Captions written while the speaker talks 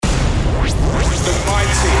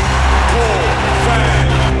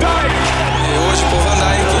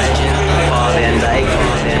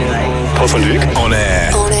Paul van Dyk. On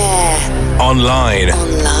air. On air. Online.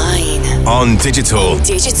 Online. On digital.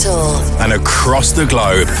 Digital. And across the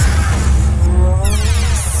globe.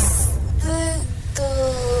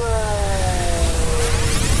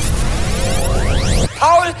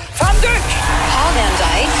 Paul van Dyk. Paul van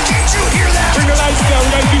Dyk. Did you hear that? Bring the lights down.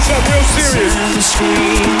 We're going to do something real serious.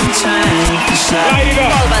 Light it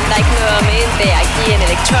up. Paul van Dyk nuevamente aquí en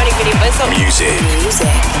Electronic Universal. Music.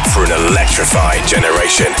 For an electrified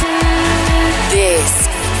generation. This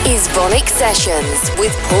is VONYC Sessions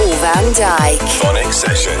with Paul van Dyk. VONYC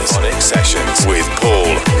Sessions with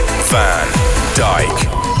Paul van Dyk.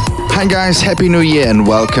 Hi guys, Happy New Year and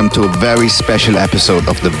welcome to a very special episode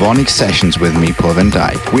of the VONYC Sessions with me, Paul van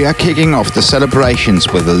Dyk. We are kicking off the celebrations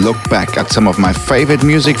with a look back at some of my favorite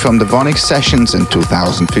music from the VONYC Sessions in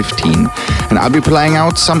 2015. And I'll be playing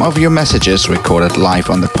out some of your messages recorded live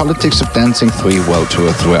on the Politics of Dancing 3 World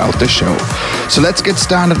Tour throughout the show. So let's get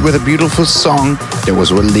started with a beautiful song that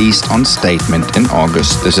was released on Statement in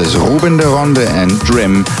August. This is Ruben de Ronde and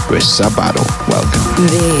Drim with Sabado. Welcome.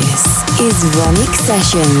 This is VONYC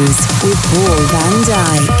Sessions with Paul van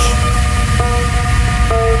Dyk.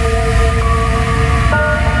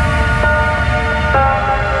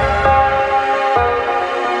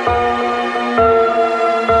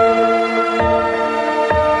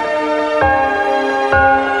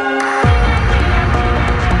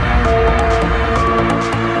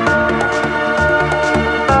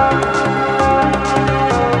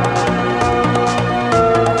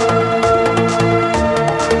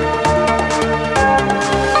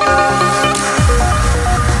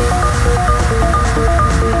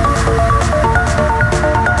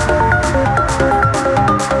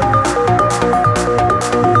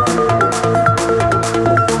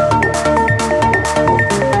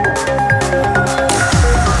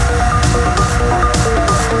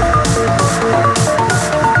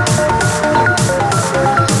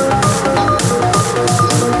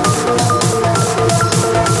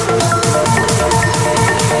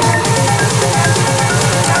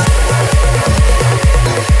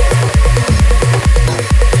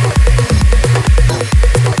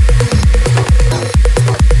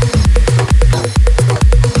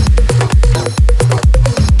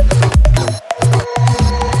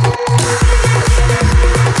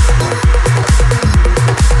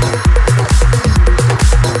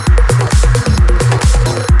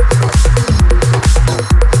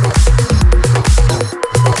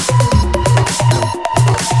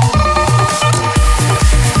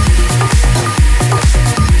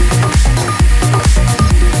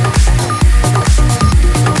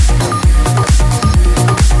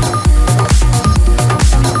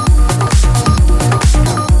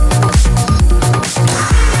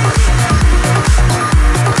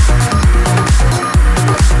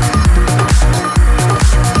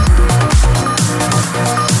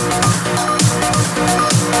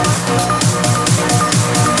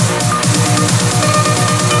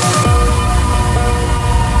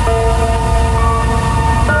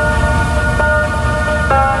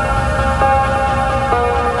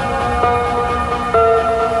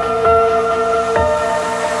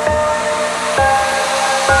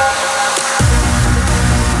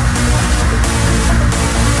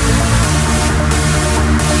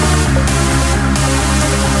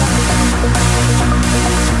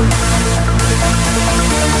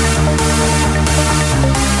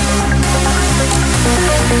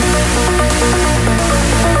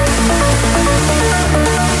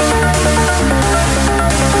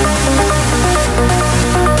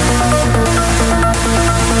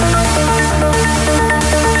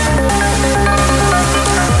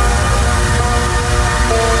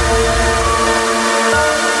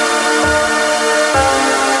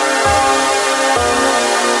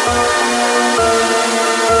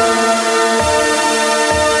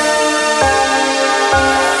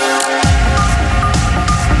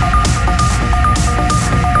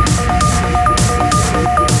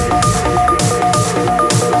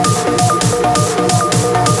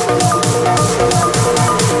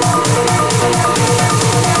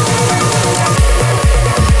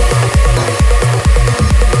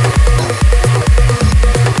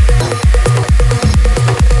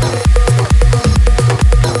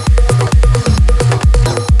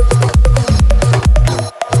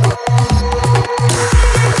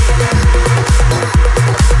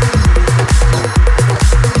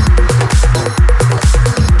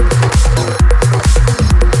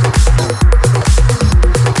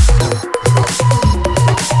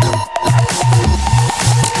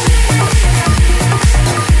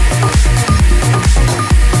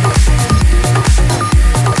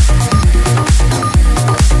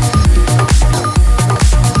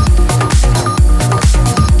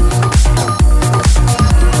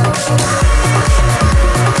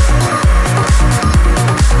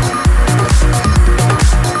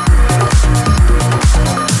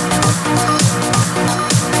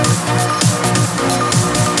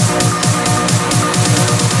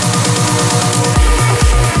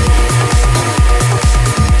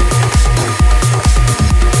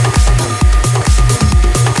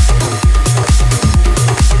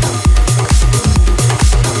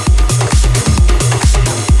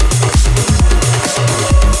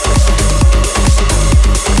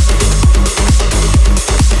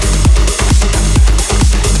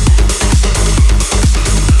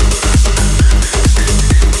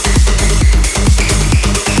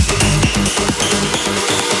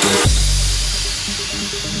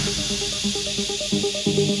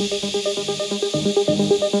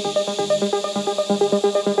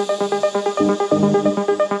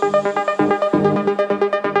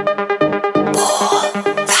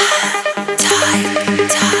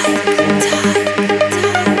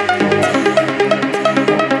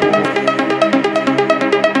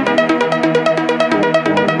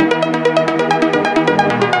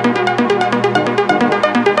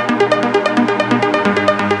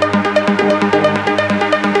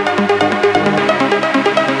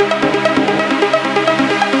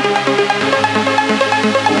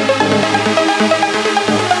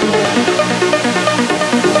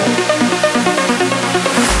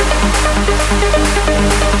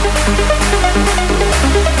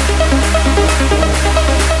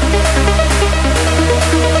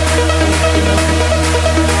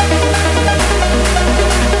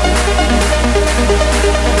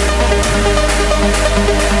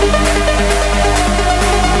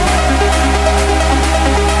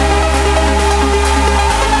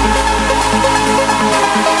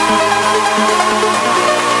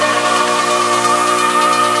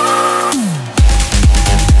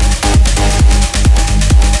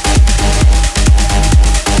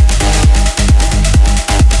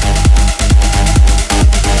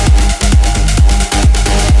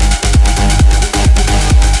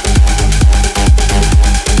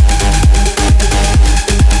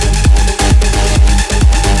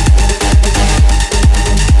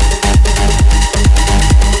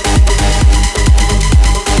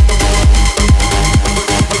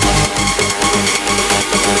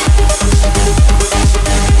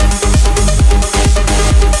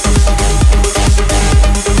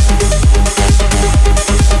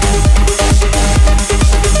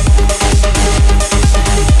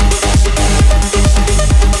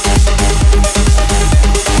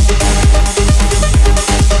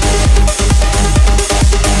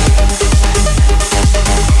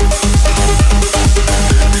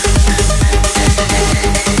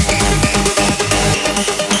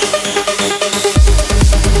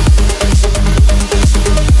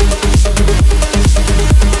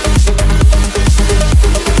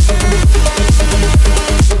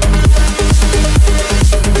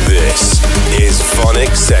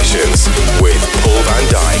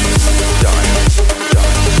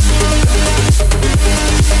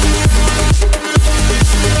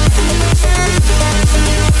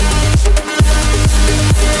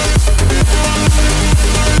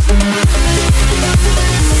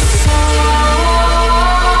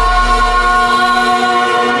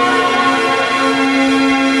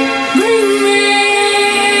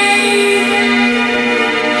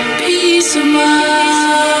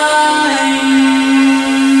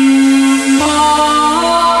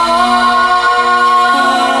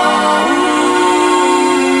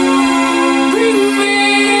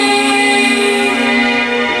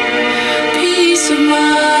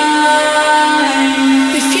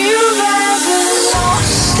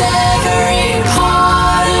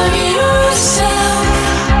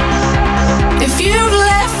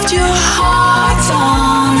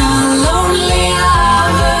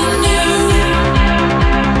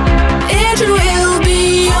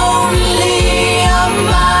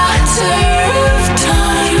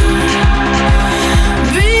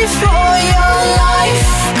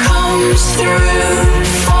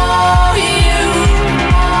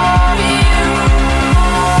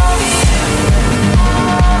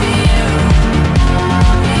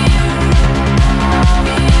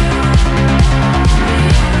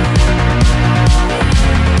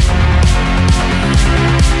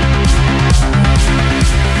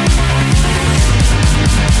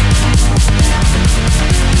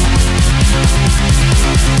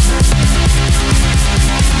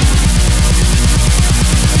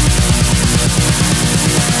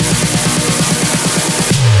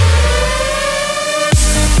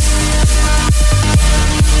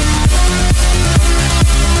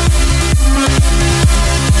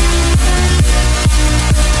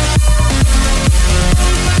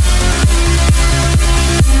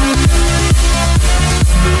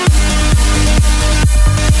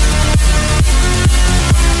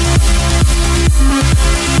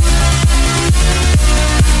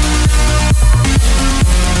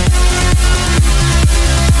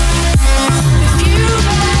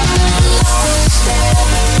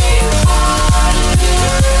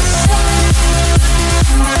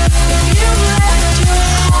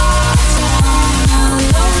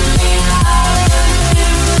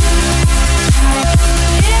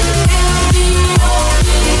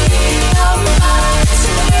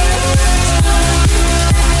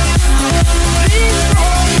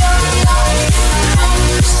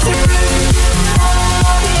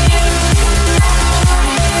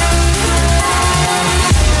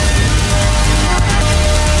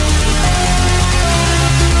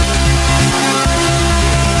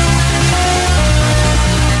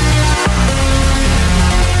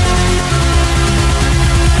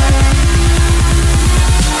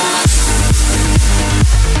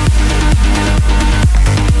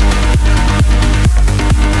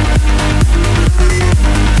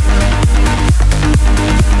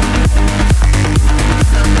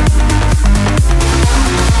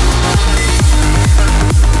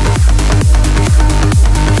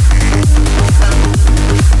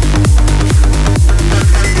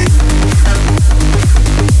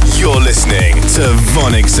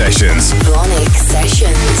 VONYC Sessions. VONYC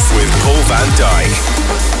Sessions. With Paul van Dyk.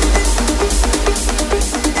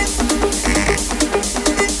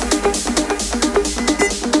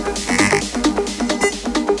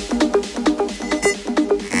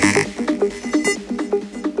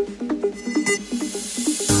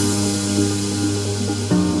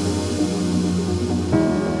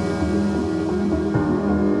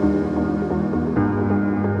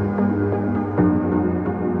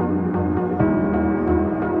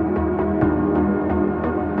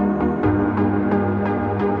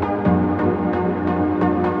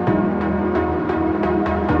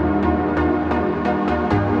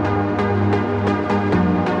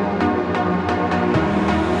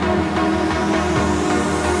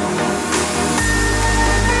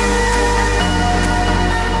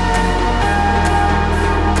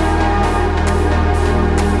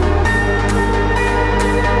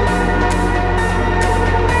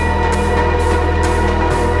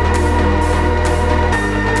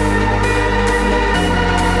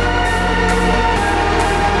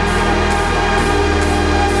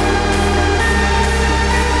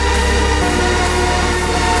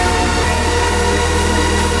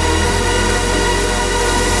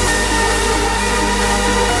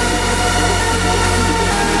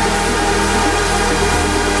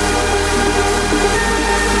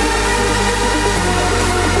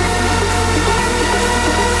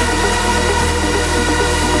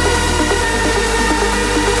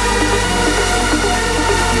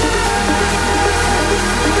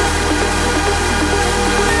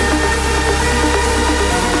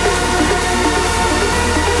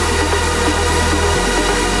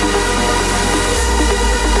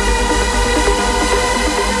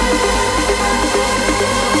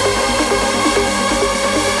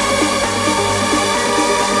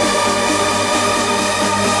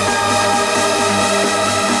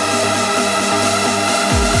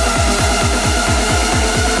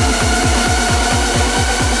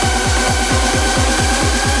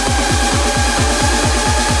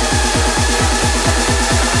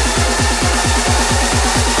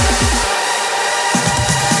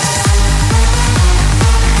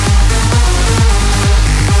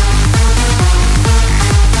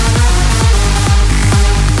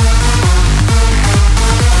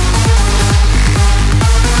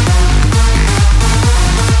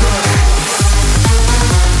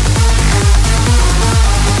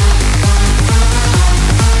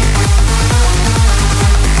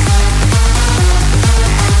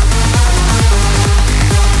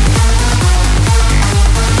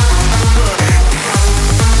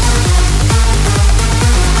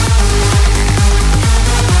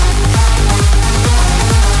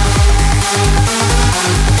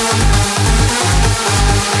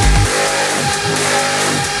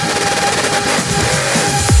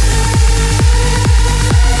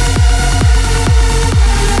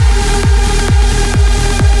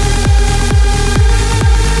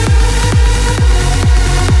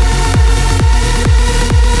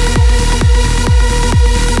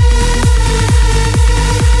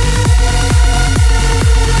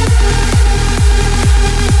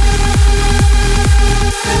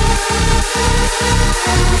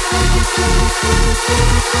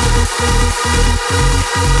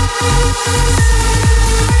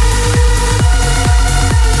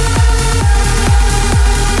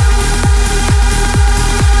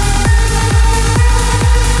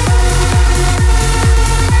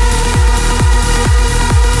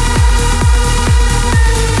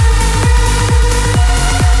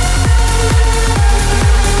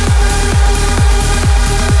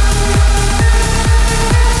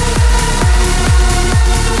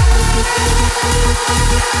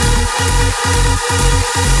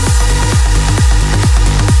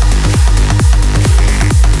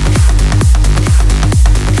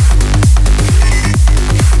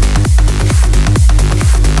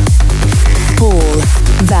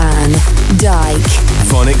 Dyke.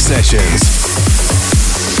 VONYC Sessions.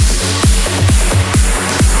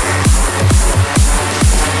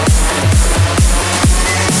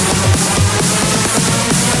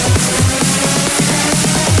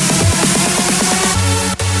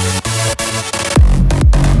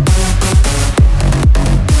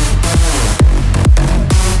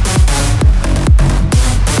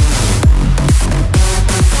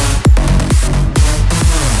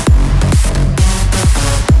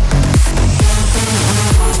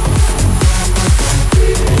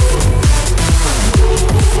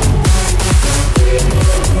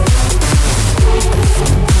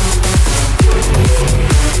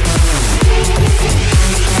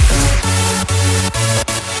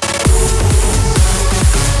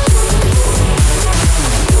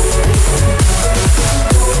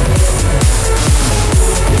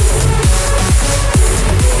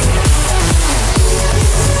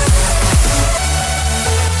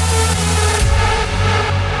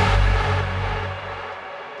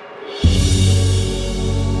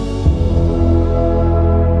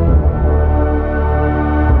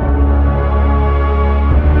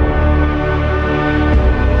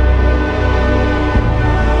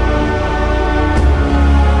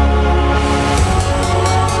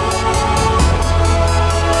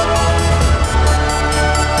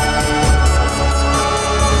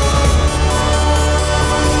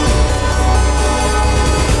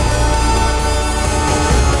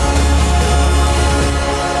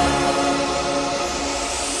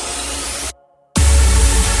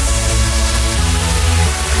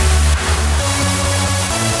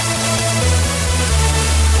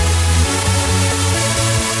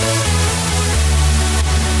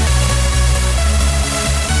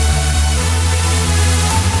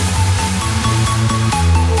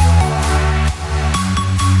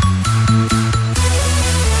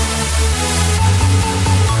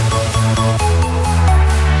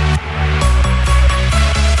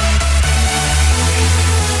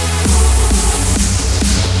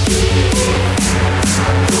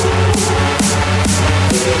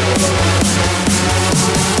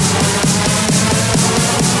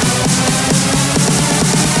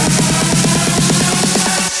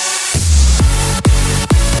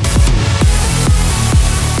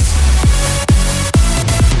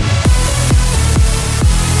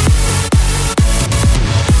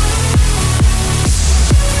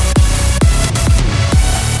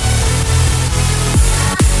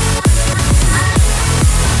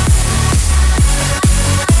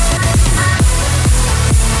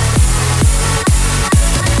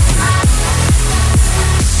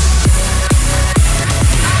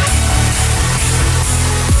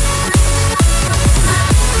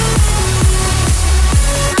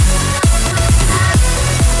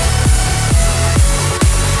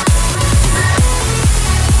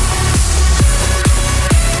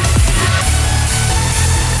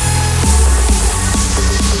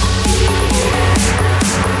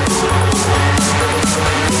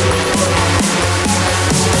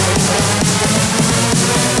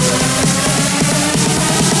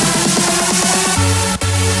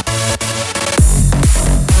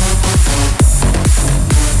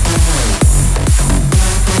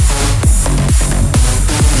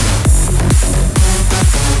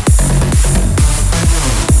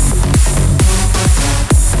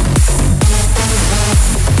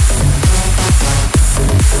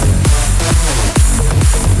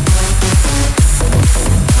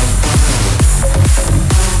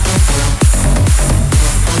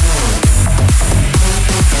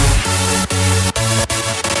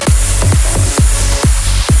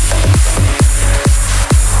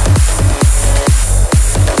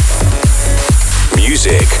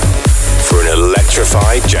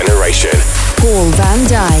 generation. Paul van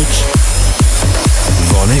Dyk.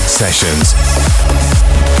 VONYC Sessions.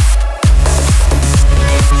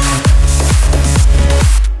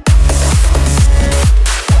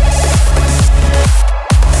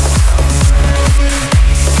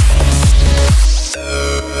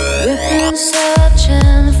 We've been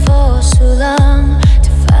searching for so long to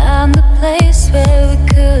find the place where we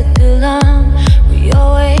could belong. We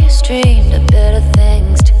always dreamed of better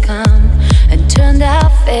things to come and turned our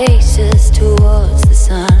faces towards the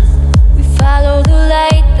sun. We follow the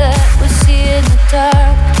light that we see in the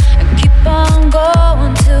dark and keep on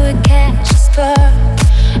going till we catch a spark.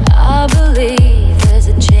 I believe there's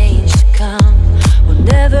a change to come. We'll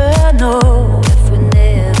never know if we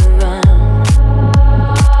never run.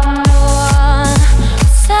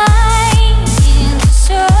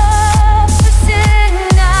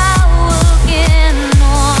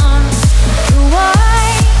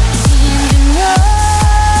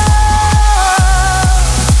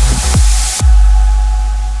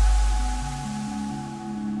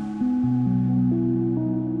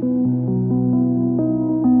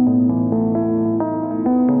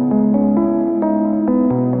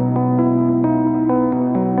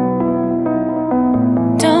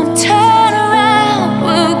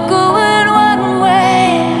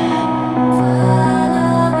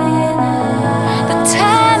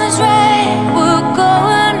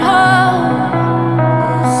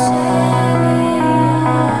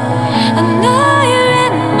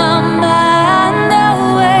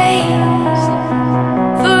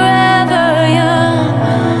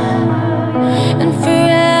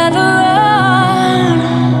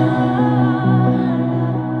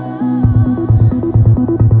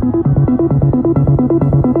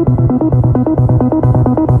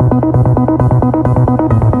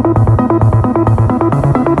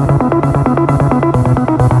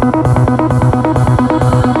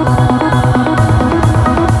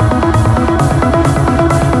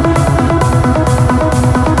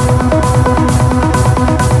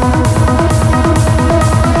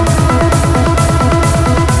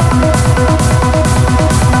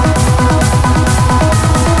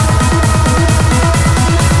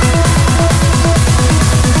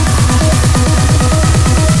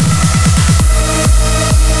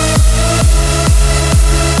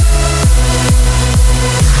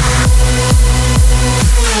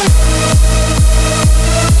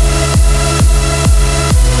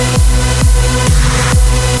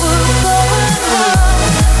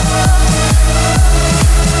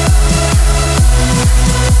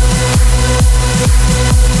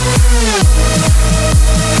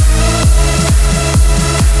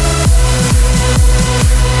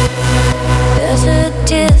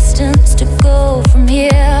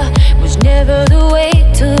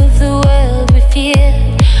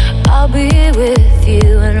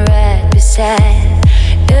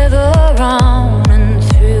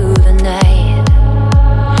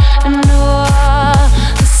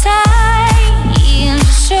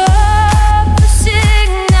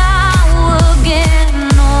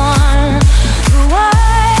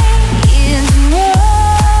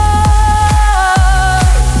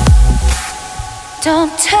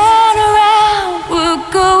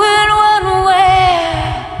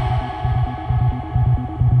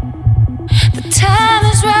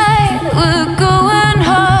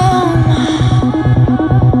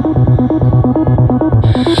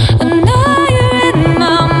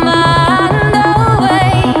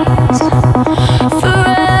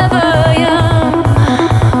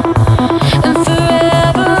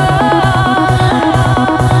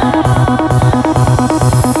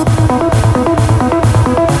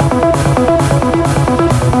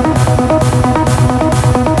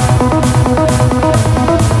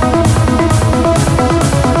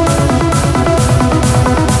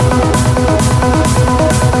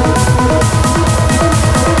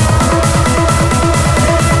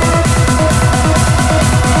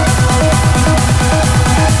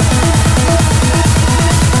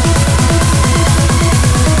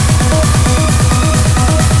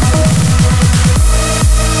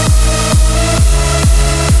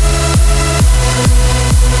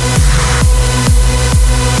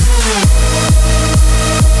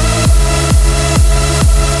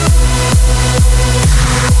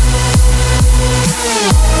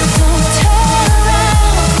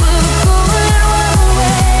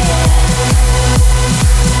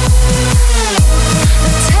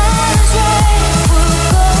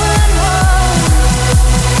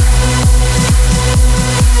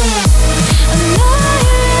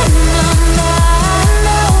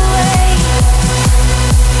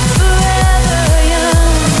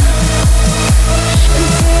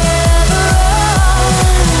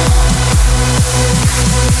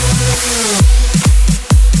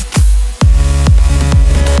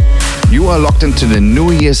 locked into the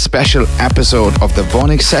New Year's special episode of the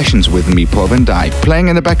VONYC Sessions with me, Paul van Dyk. Playing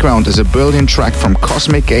in the background is a brilliant track from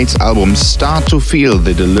Cosmic Gate's album Start to Feel,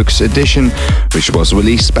 the deluxe edition, which was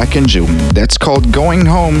released back in June. That's called Going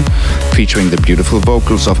Home, featuring the beautiful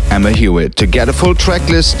vocals of Emma Hewitt. To get a full track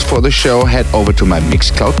list for the show, head over to my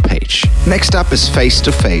Mixcloud page. Next up is Face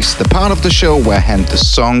to Face, the part of the show where I hand the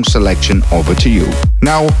song selection over to you.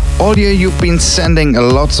 Now, all year you've been sending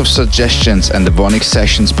lots of suggestions, and the VONYC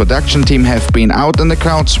Sessions production team have been out in the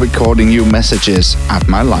crowds recording you messages at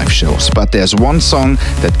my live shows. But there's one song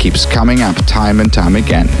that keeps coming up time and time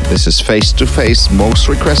again. This is Face to Face, most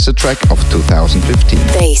requested track of 2015.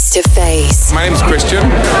 Face to Face. My name's Christian.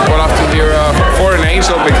 We'll have to hear For an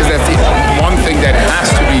Angel because that's the one thing that has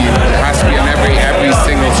to be on every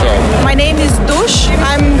single show. My name is Dush.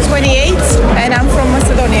 I'm 28 and I'm from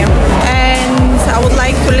Macedonia. And I would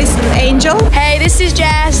like to listen Angel. Hey, this is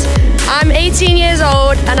Jess. I'm 18 years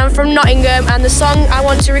old and I'm from Nottingham, and the song I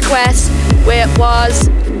want to request was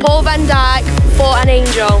Paul van Dyk, For an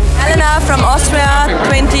Angel. Elena from Austria,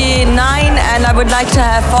 29, and I would like to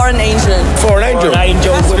have For an Angel. For an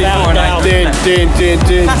Angel. Without doubt.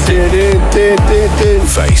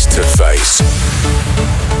 Face to Face.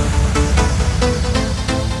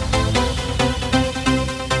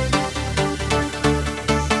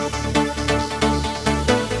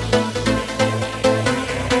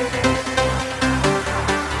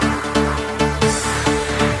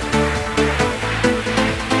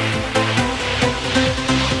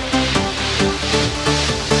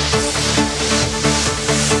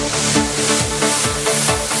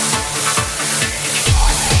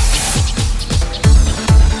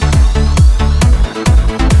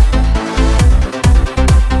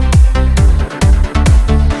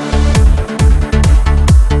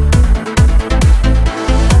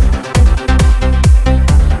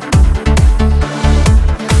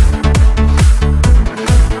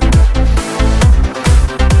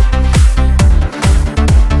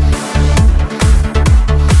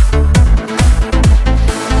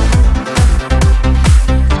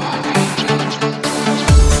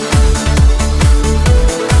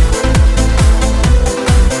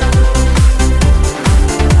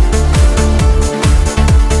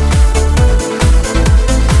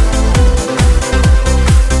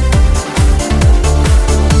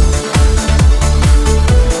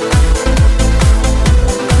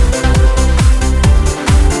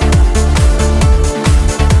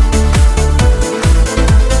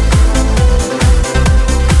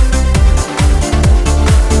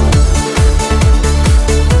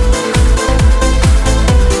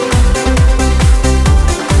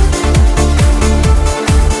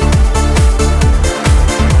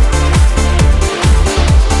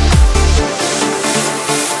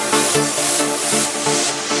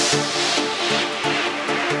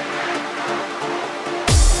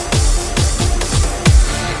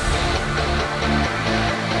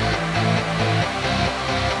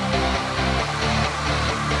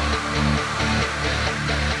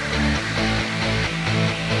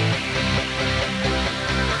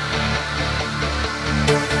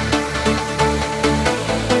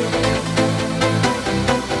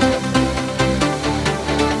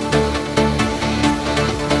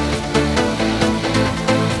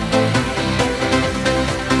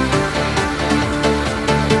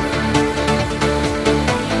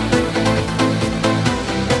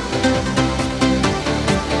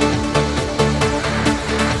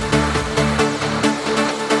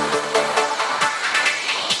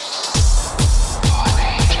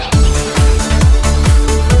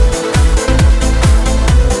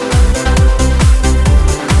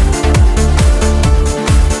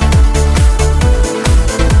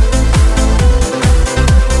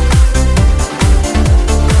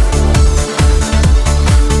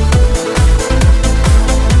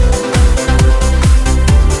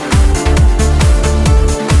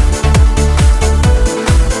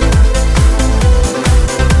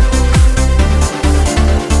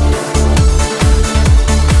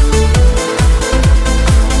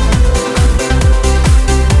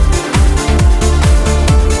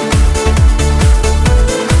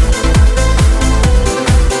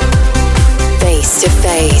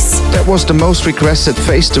 Was the most requested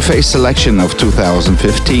face-to-face selection of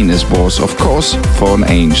 2015. This was, of course, For an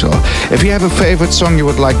Angel. If you have a favorite song you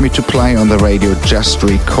would like me to play on the radio, just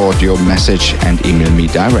record your message and email me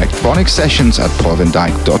direct.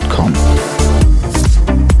 VONYCsessions@paulvandyk.com.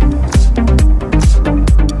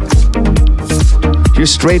 You're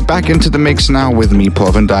straight back into the mix now with me,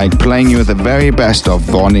 Paul van Dyk, playing you the very best of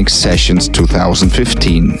VONYC Sessions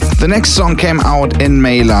 2015. The next song came out in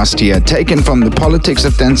May last year, taken from the Politics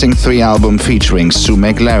of Dancing 3 album featuring Sue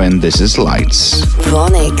McLaren. This is Lights.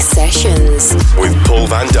 VONYC Sessions with Paul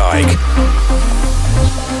van Dyk.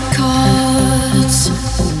 Caught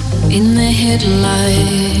in the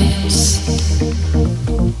headlights,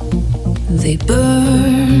 they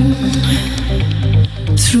burn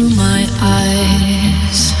through my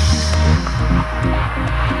eyes.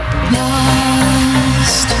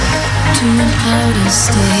 Lost to an outer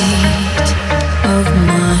state of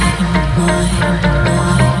mind.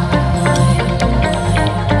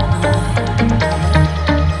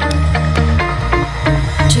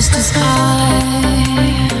 Just as I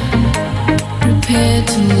prepare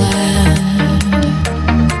to land,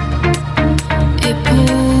 it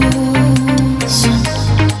pulls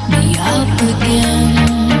me up again.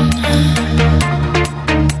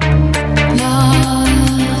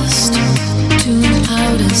 Lost to an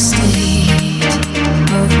outer state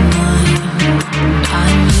of mind.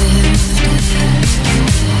 I'm lifted.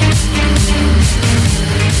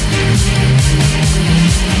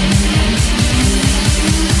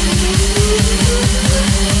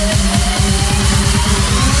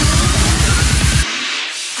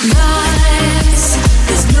 Lights,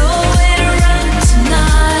 there's nowhere to run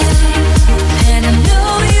tonight, and I know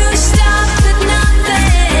you stopped at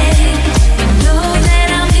nothing. I know that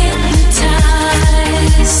I'm hypnotized.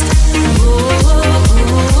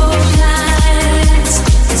 Oh, lights,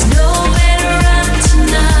 there's nowhere to run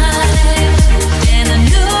tonight, and I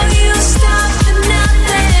know you stopped at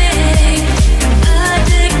nothing.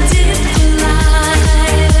 Addicted for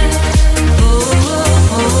life. Oh,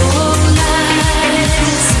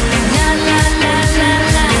 lights. La la la la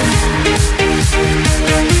la.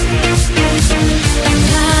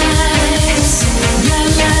 Lights. La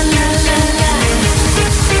la la la la.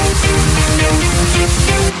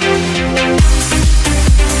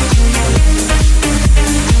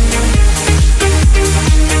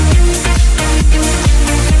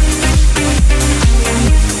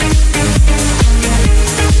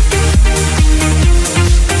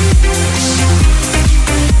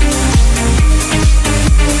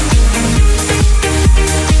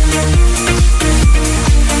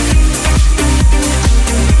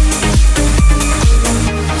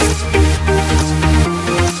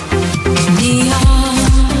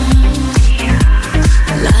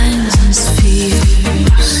 Lines and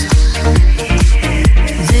spheres,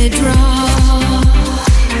 they draw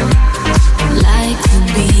like the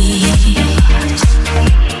beat.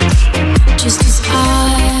 Just as I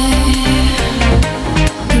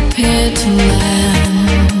prepare to land,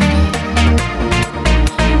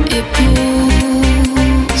 it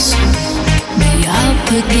pulls me up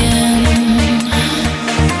again.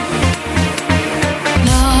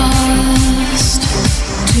 Lost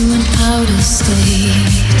to an outer state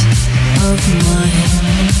of mind.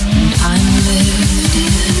 I'm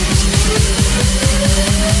lifted.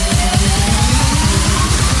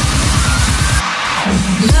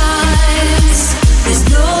 Lights, there's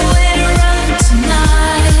nowhere to run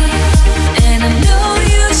tonight, and I know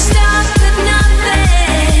you stopped at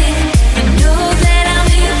nothing. I know that I'm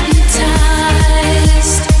hypnotized.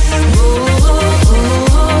 Oh,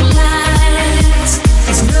 lights,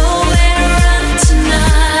 there's nowhere to run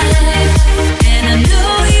tonight, and I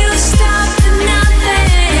know you stopped at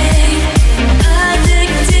nothing.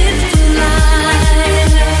 Addicted for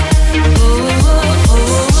life. Oh,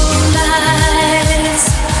 lights.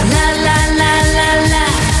 La la la la la.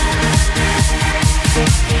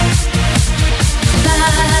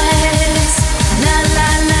 Lights. La la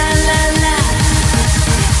la la la.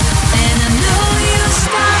 And I know you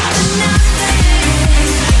stopped at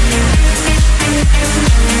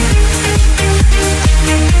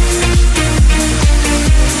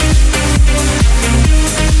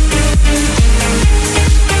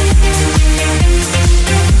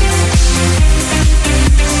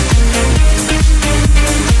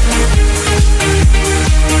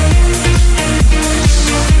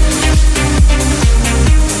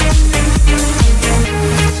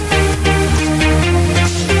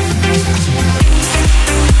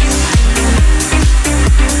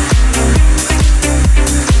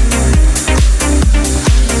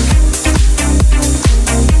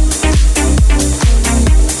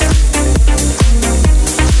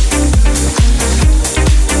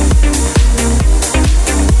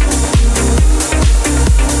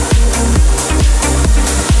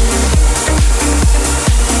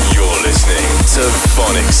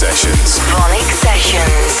VONYC Sessions. VONYC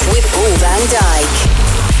Sessions with Paul van Dyk.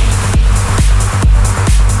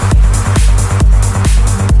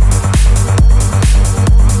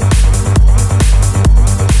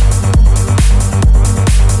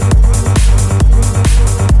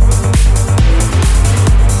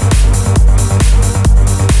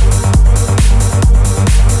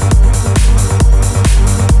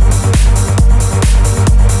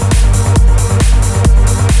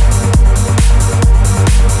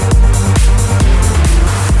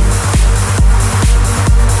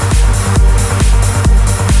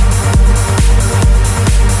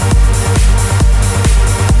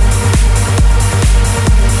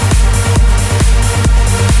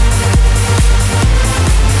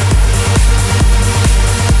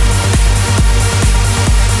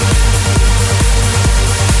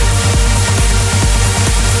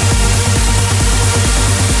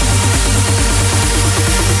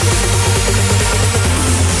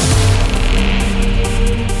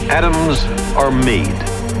 Atoms are made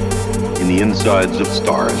in the insides of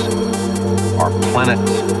stars. Our planet,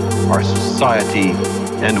 our society,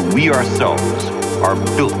 and we ourselves are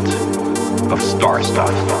built of star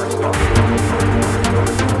stuff.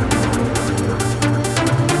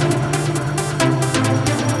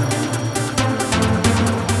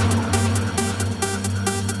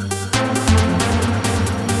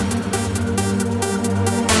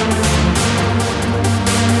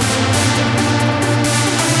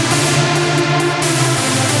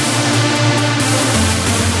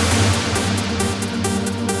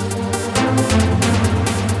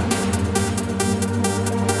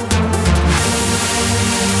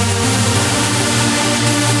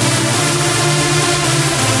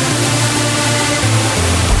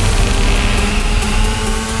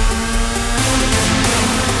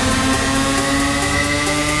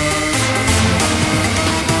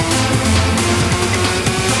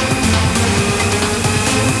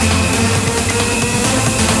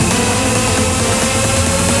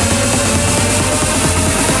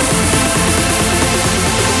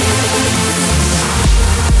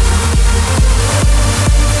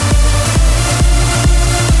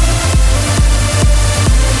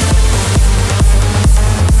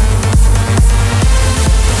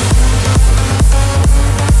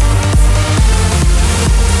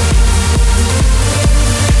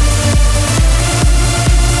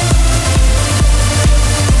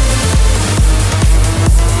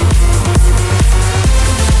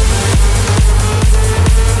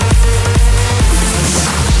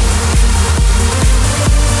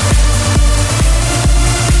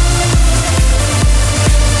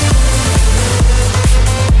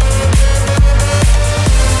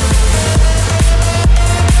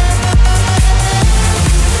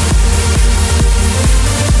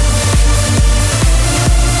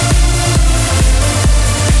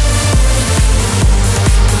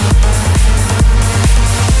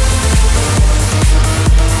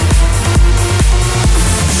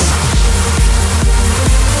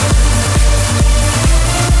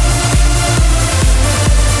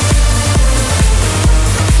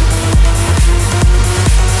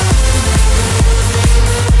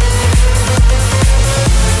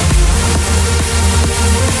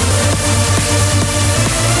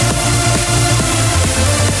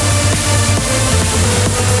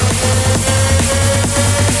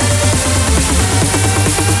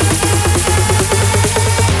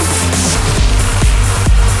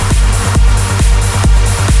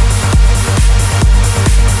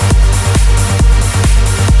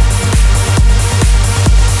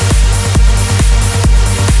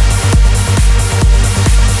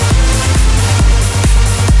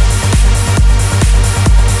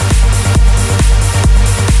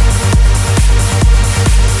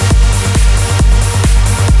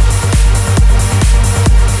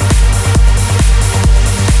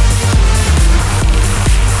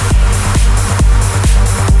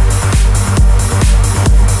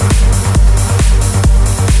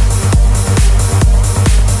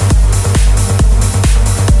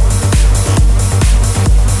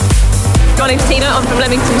 name's Tina, I'm from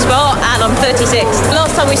Leamington Spa and I'm 36. The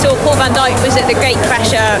last time we saw Paul van Dyk was at the Great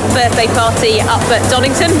Crasher birthday party up at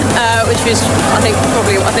Donington, which was, I think,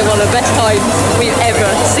 probably one of the best times we've ever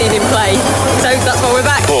seen him play. So that's why we're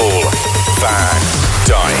back. Paul van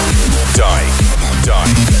Dyk.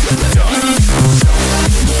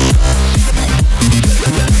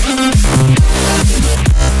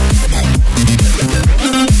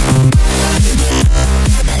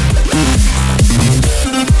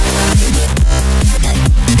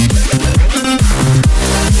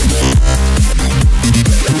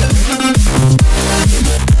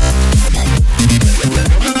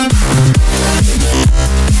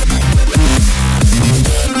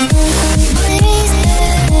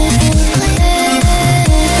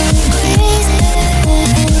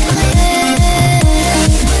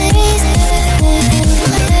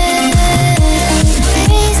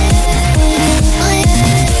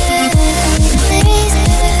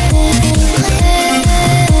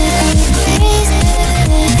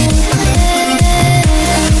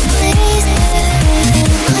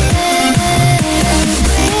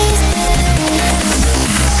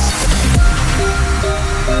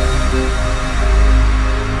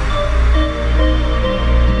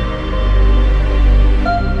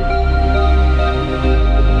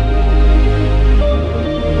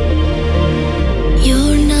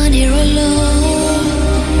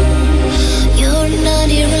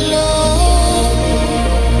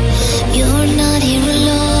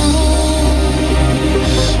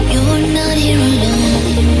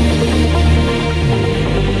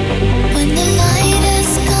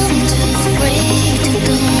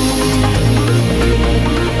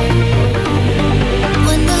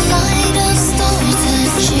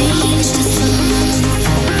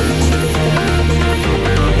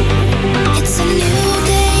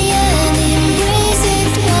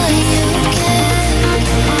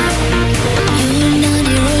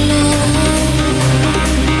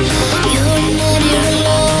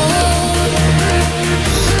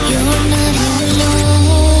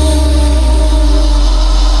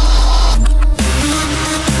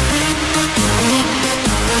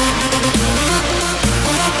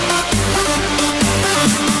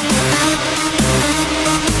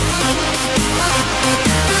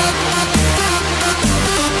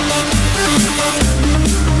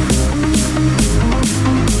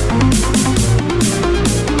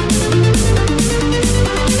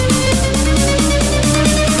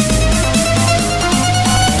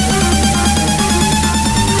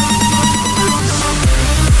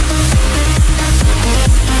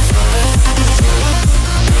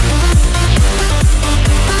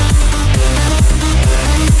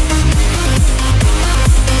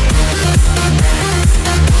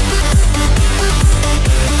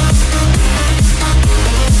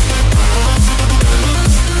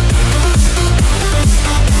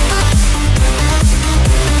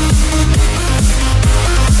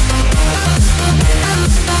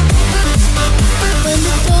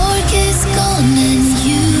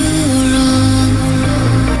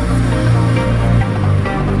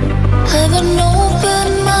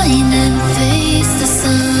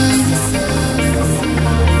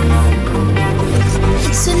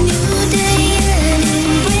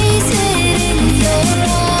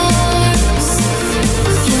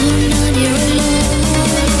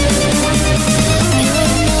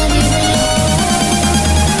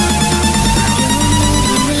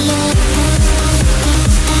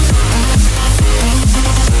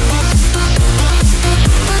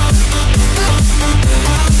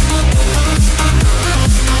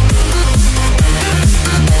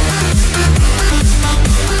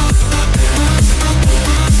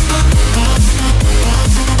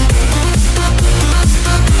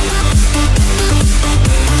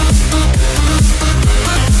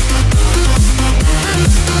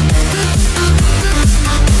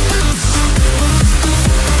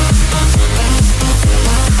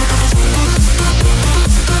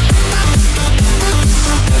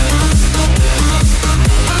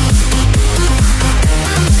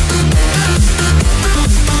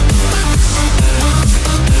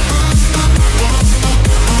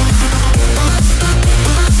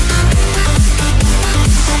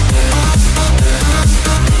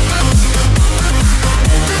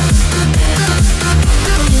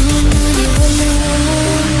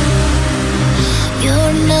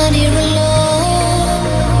 not here alone.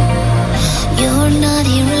 You're not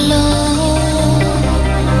here alone.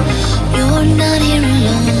 You're not here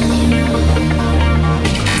alone.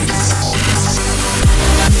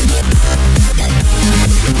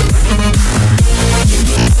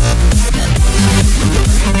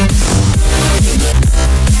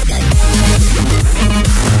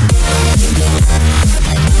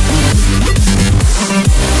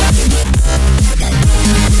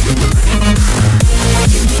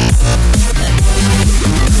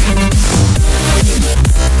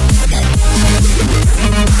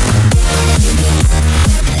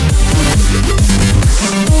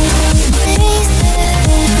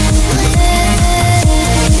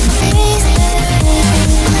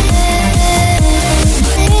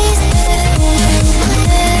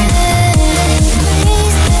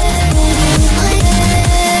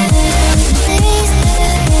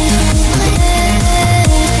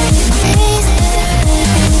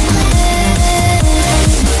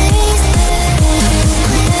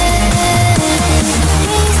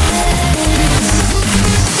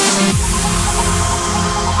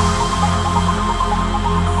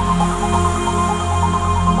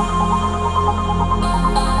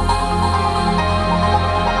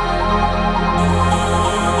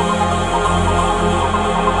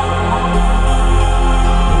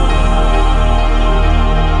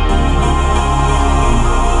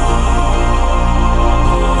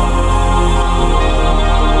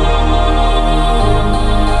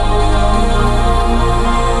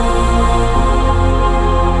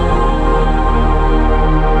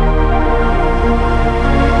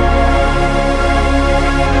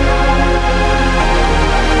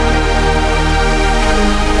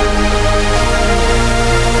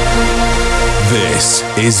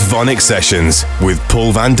 Is VONYC Sessions with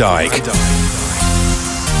Paul van Dyk.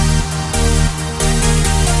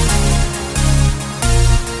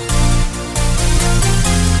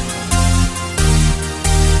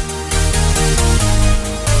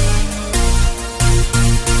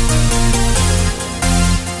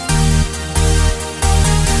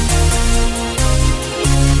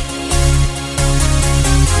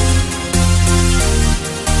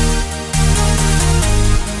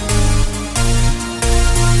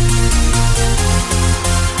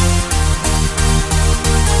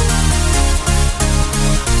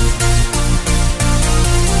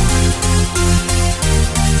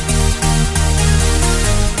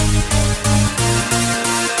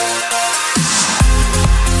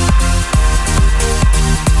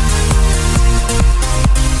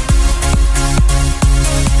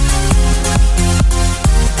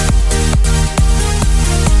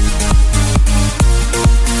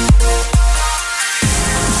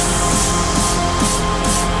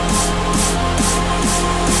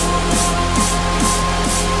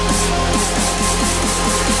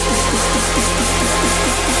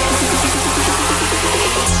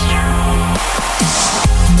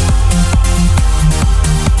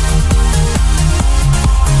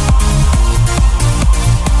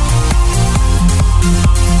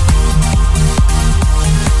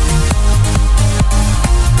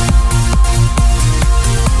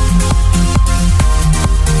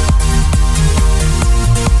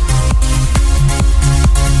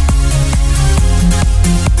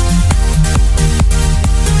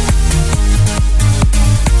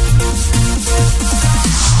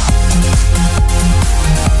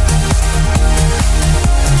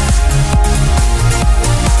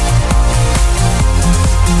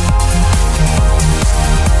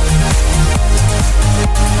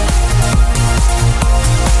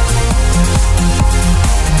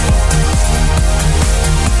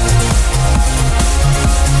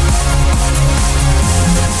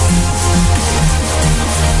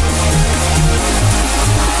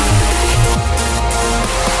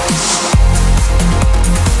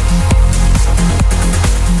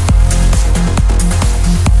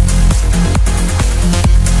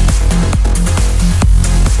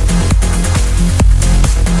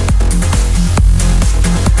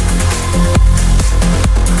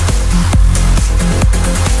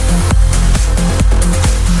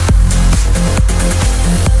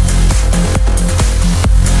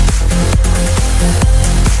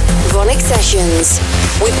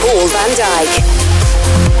 With Paul van Dyk.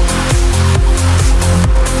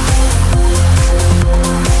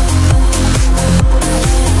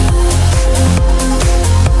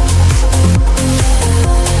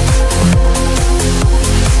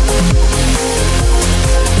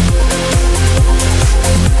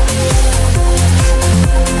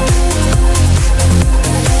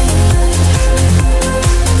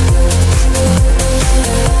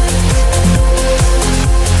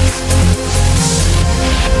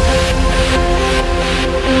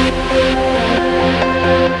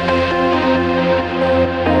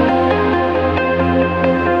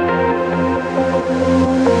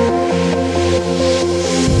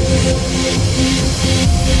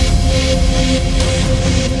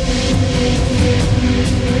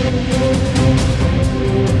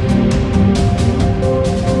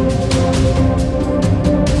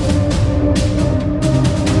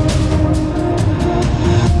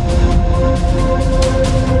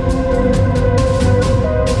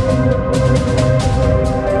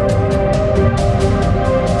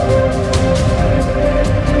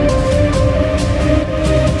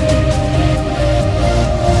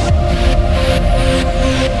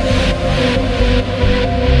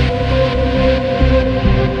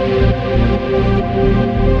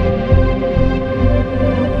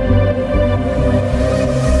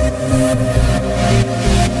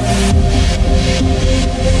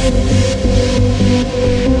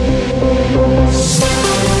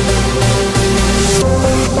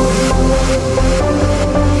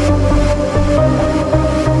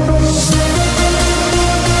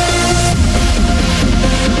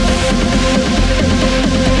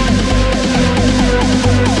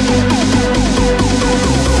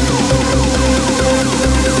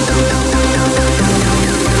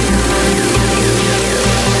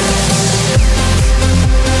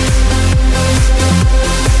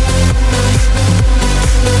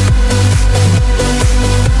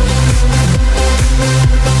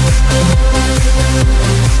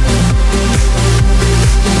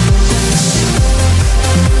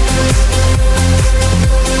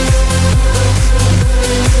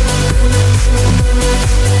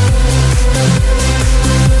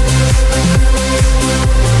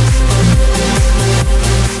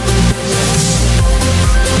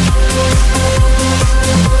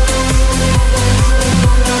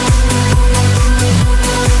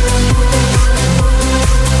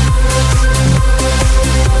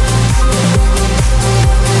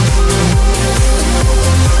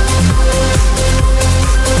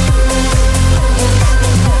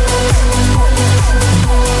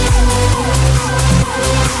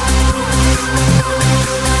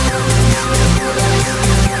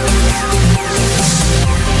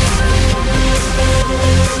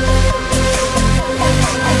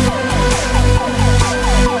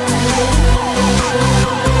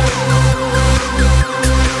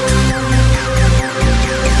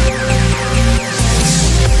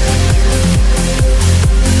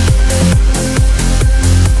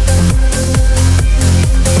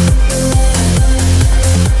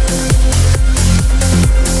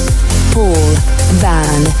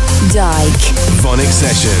 Dyke. VONYC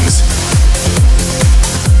Sessions.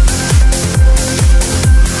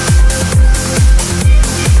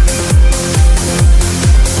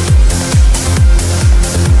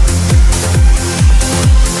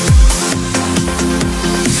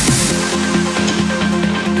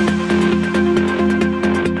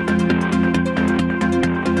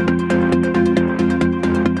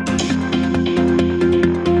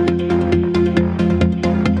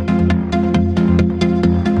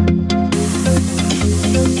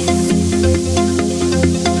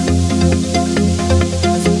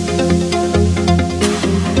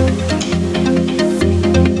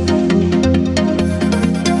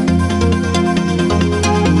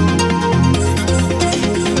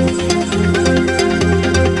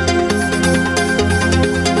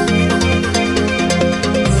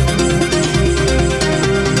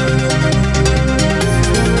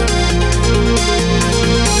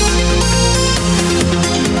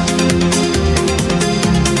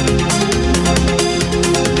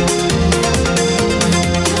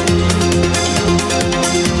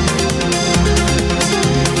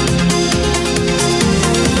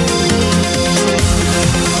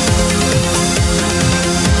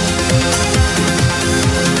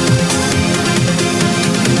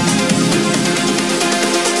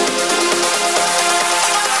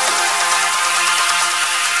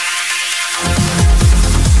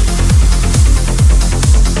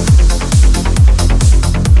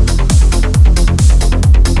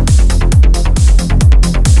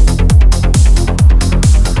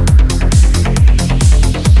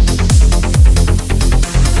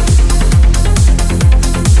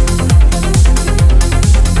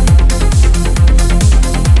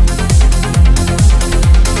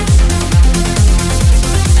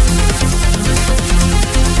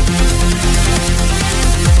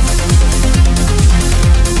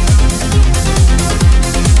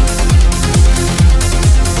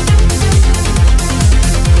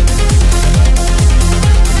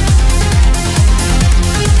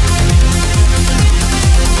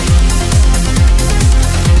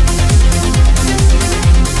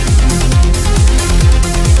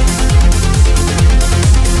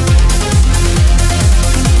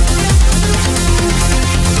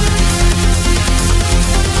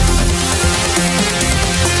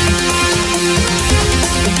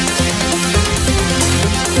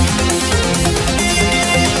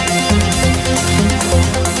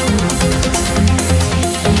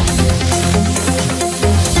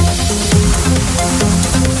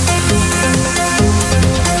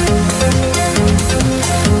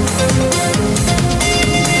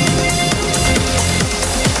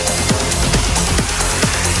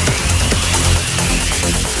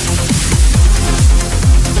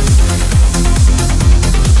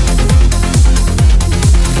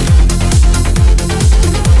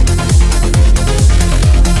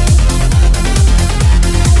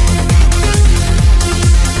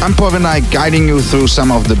 Paul van Dyk guiding you through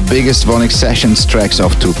some of the biggest VONYC Sessions tracks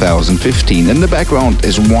of 2015. In the background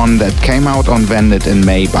is one that came out on Vendit in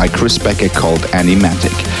May by Chris Becker called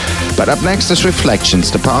Animatic. But up next is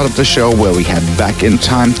Reflections, the part of the show where we head back in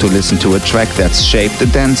time to listen to a track that's shaped the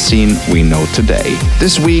dance scene we know today.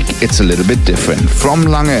 This week it's a little bit different. From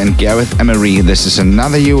Lange and Gareth Emery, this is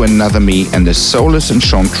Another You, Another Me and the Solus and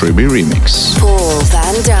Sean Tribby remix. Paul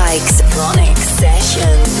van Dyk's VONYC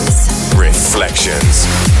Sessions. Reflections.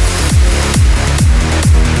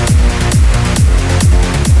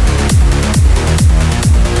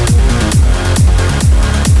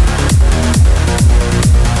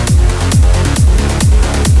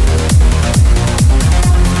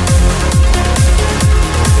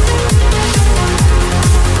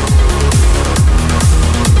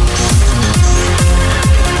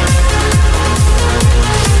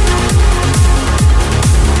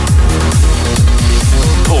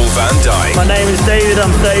 My name is David,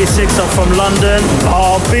 I'm 36, I'm from London.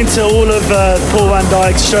 I've been to all of Paul van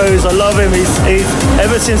Dyk's shows, I love him. He's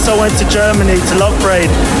ever since I went to Germany to Lockbraid,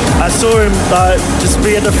 I saw him just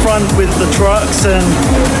be at the front with the trucks and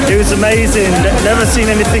it was amazing. Never seen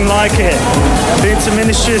anything like it. Been to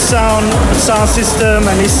Ministry of Sound System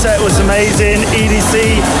and his set was amazing.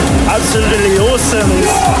 EDC, absolutely awesome.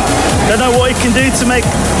 Don't know what he can do to make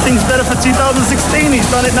things better for 2016, he's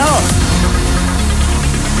done it now.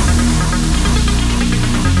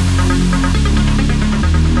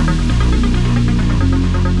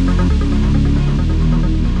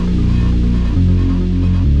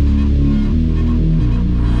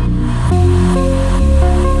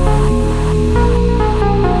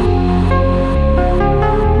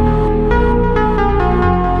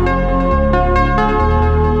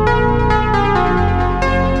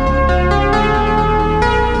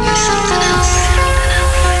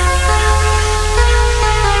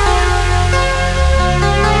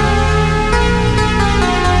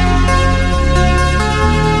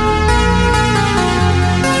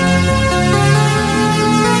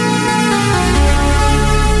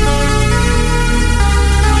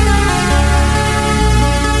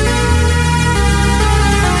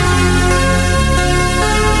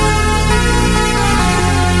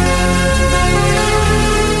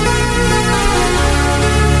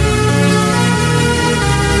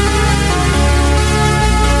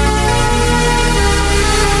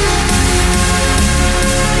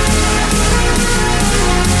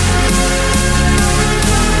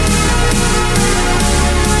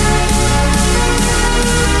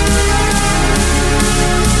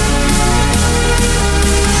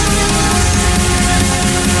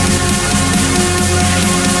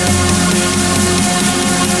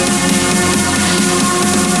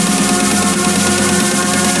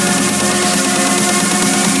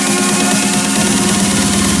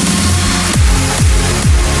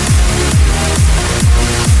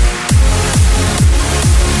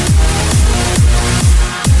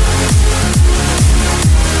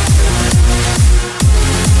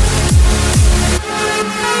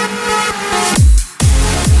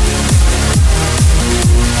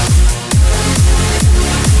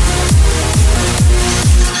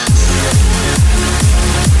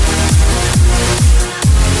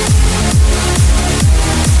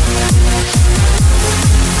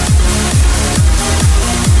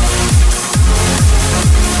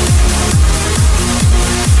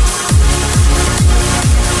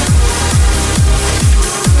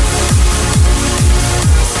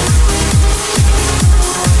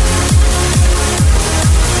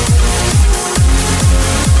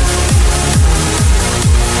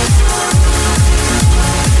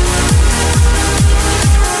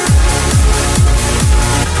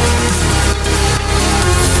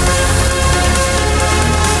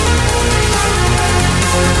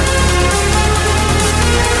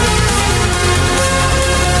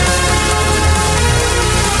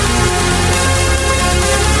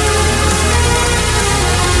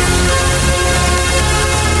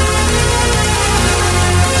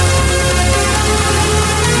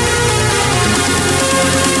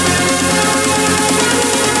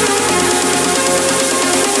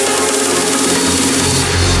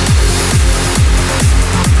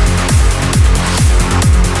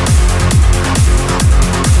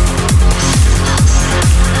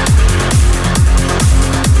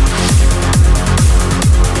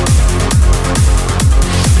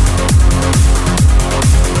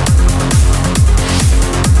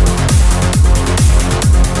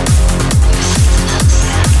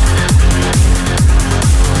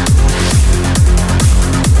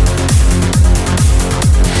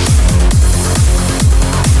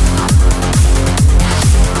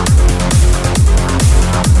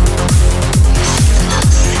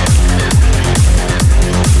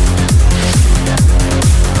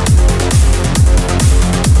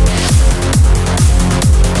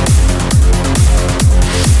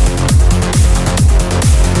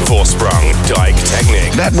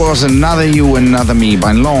 That was Another You, Another Me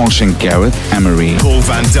by Launch and Gareth Emery. Paul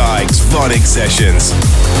van Dyk's VONYC Sessions.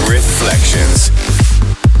 Reflections.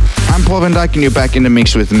 I'm Paul van Dyk and you're back in the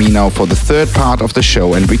mix with me now for the third part of the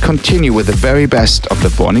show, and we continue with the very best of the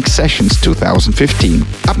VONYC Sessions 2015.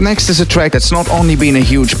 Up next is a track that's not only been a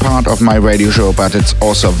huge part of my radio show, but it's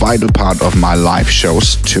also a vital part of my live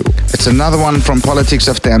shows too. It's another one from Politics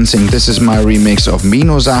of Dancing. This is my remix of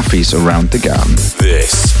Mino Zafi's Around the Garden.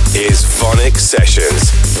 This is VONYC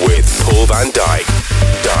Sessions with Paul van Dyk.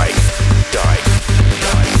 Dyk.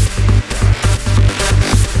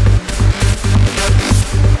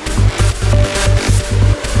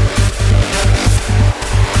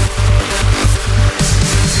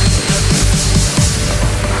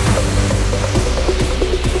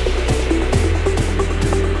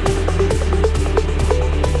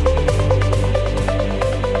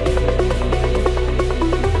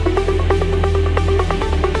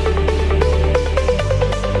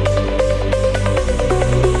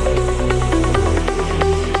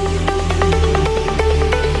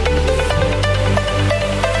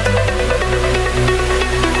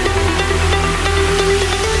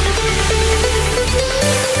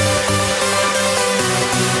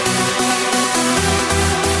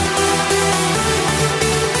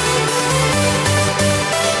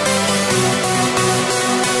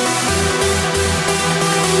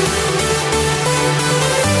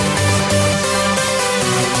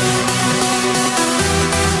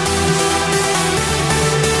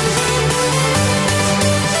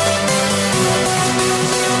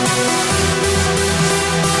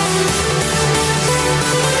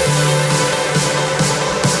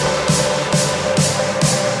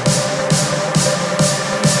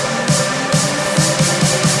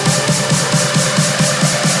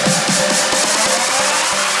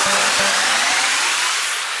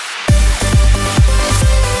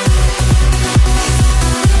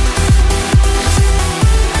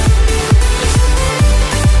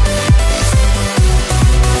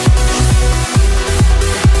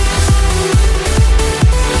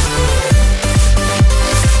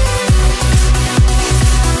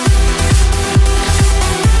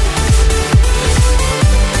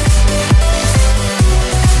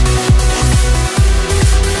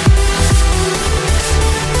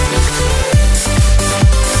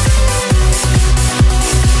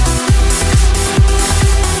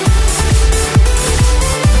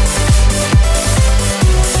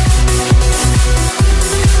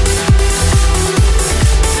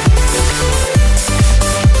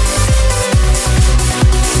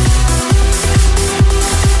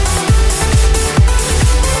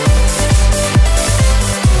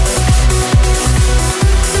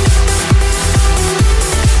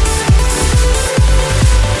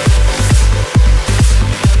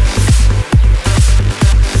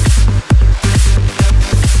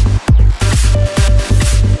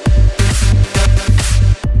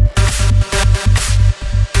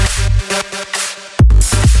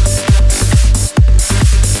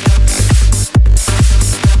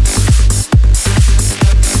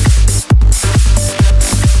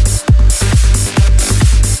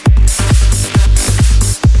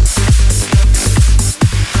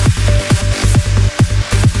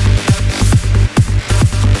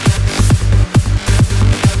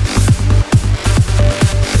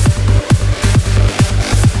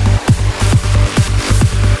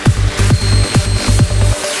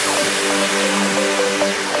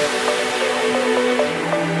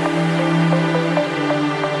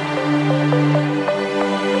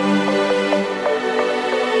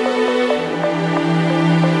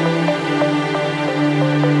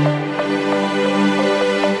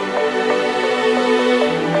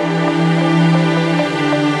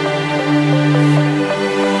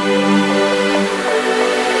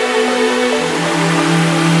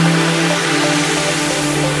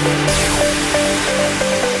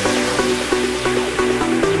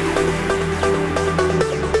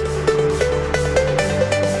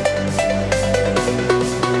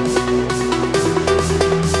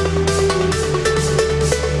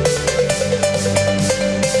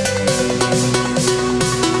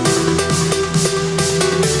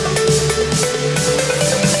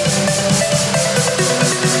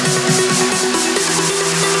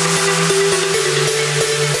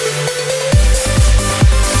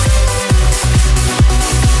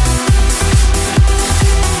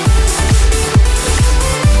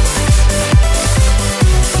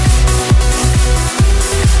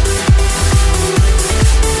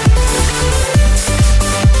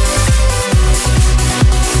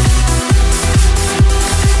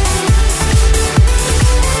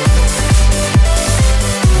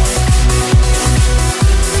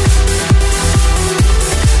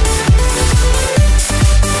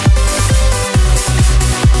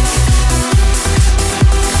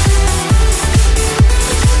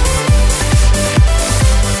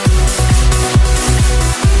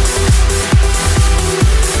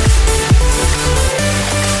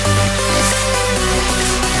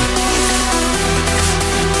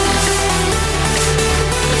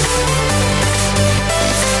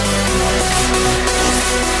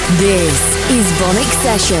 This is VONYC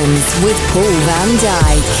Sessions with Paul van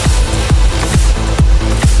Dyk.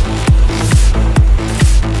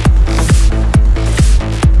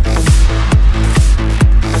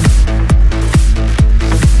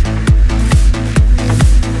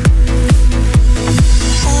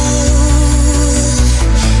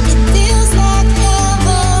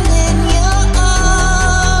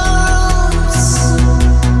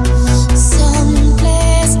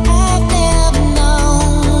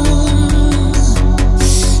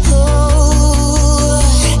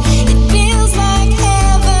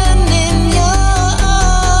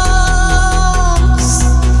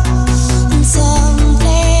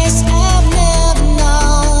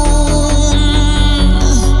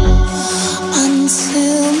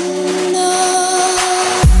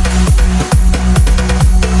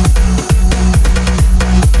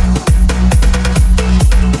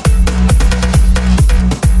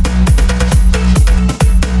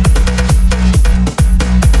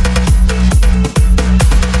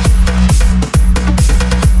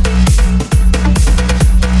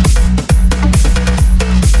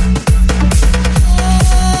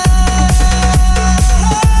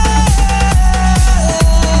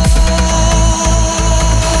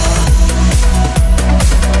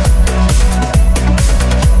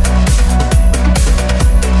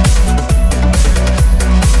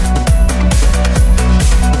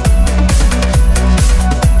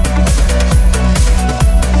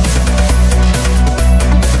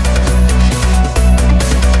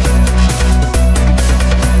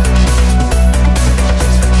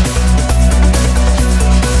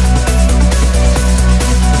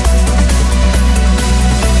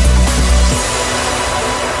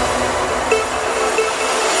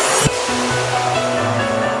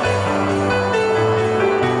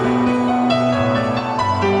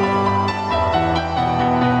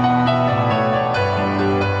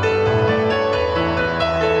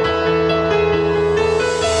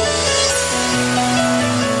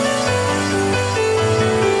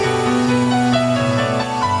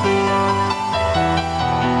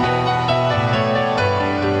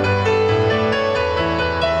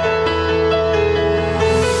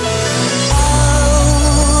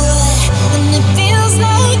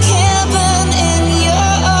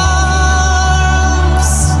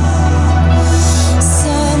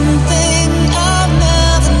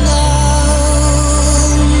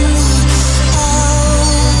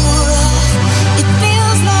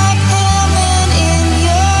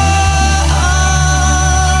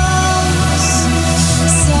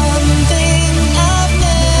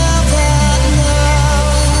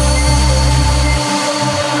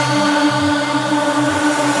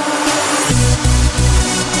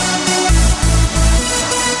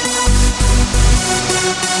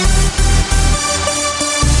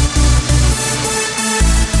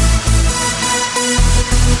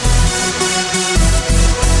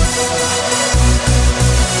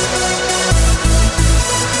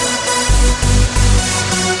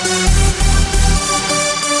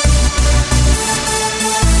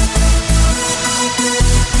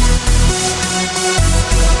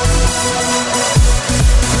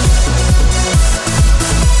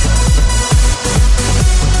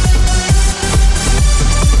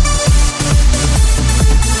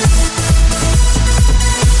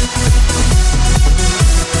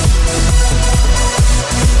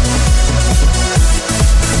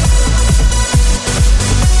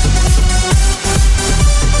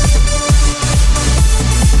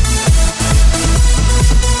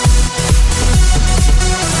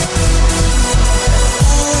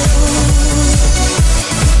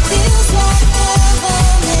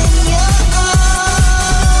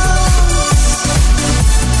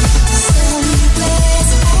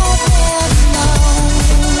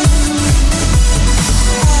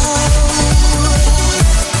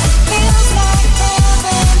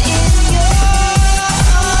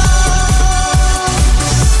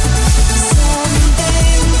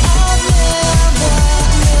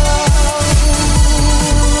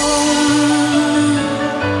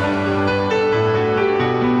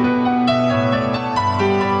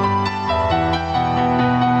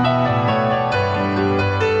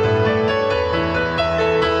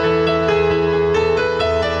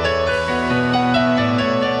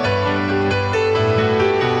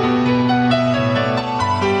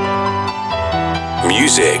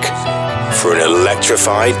 Music for an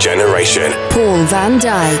electrified generation. Paul van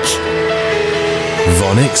Dyk.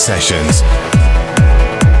 VONYC Sessions.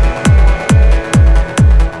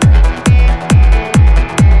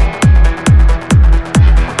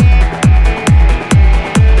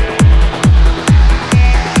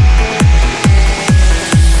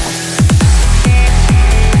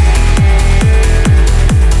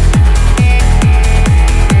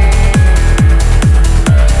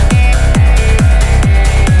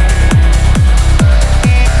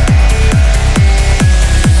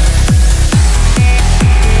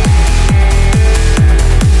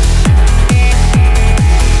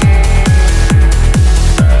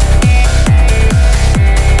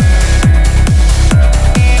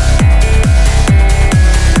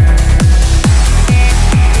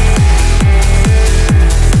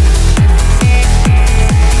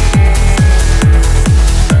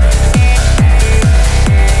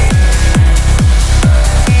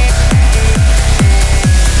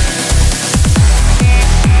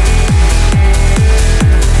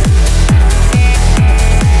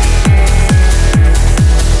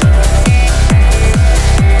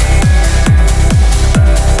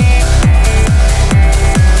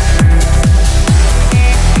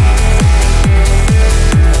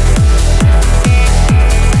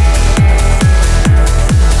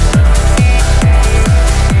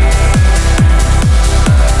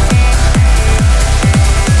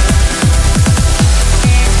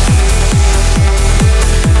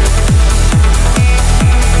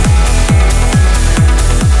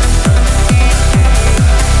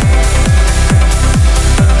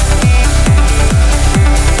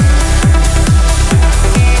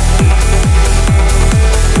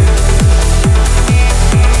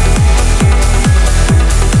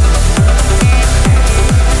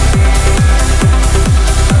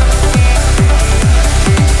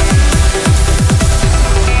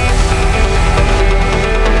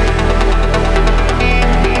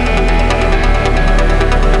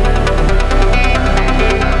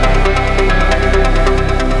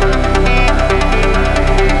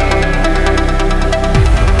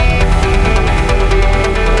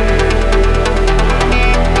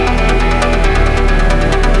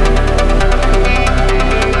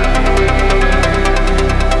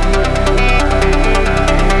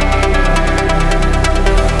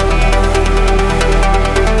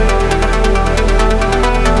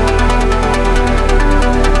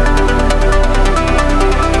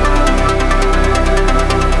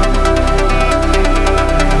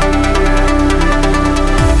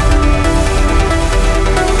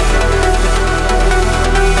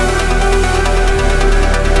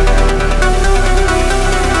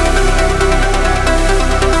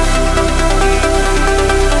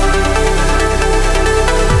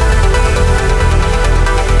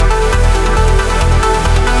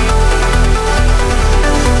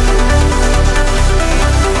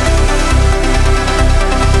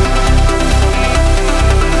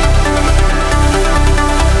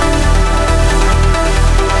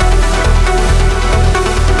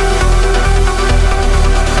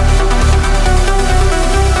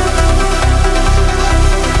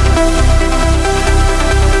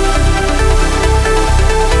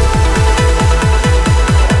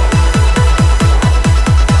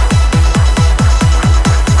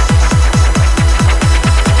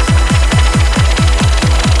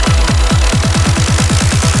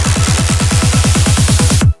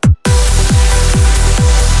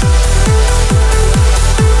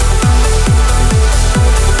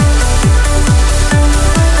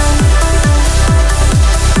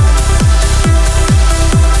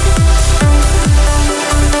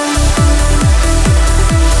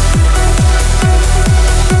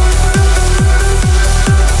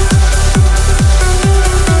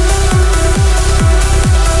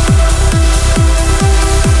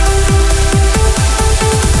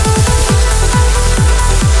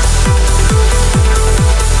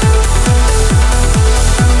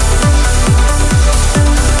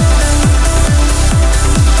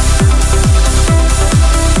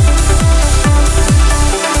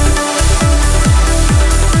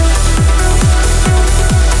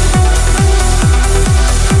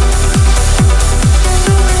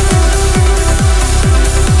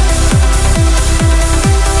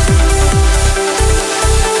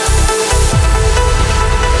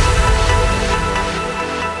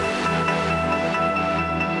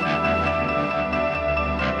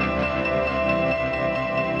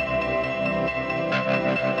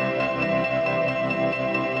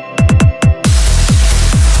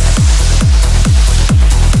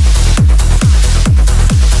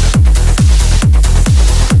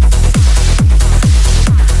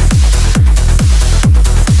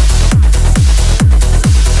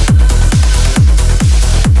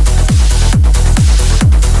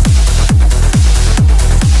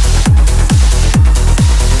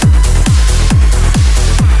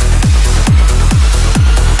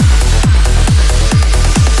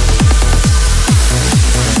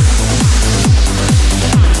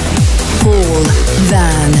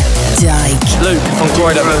 Van Dyke. Luke from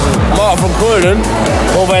Croydon. Mark from Croydon.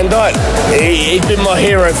 Paul Van Dyke. He's been my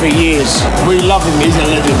hero for years. We love him. He's a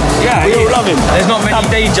legend. Yeah, we all love him. There's not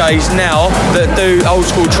many DJs now that do old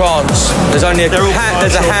school trance. There's only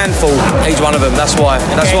there's a handful. He's one of them. That's why.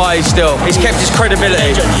 That's why he's kept his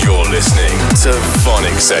credibility. You're listening to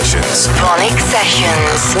VONYC Sessions. VONYC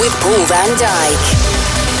Sessions with Paul Van Dyke.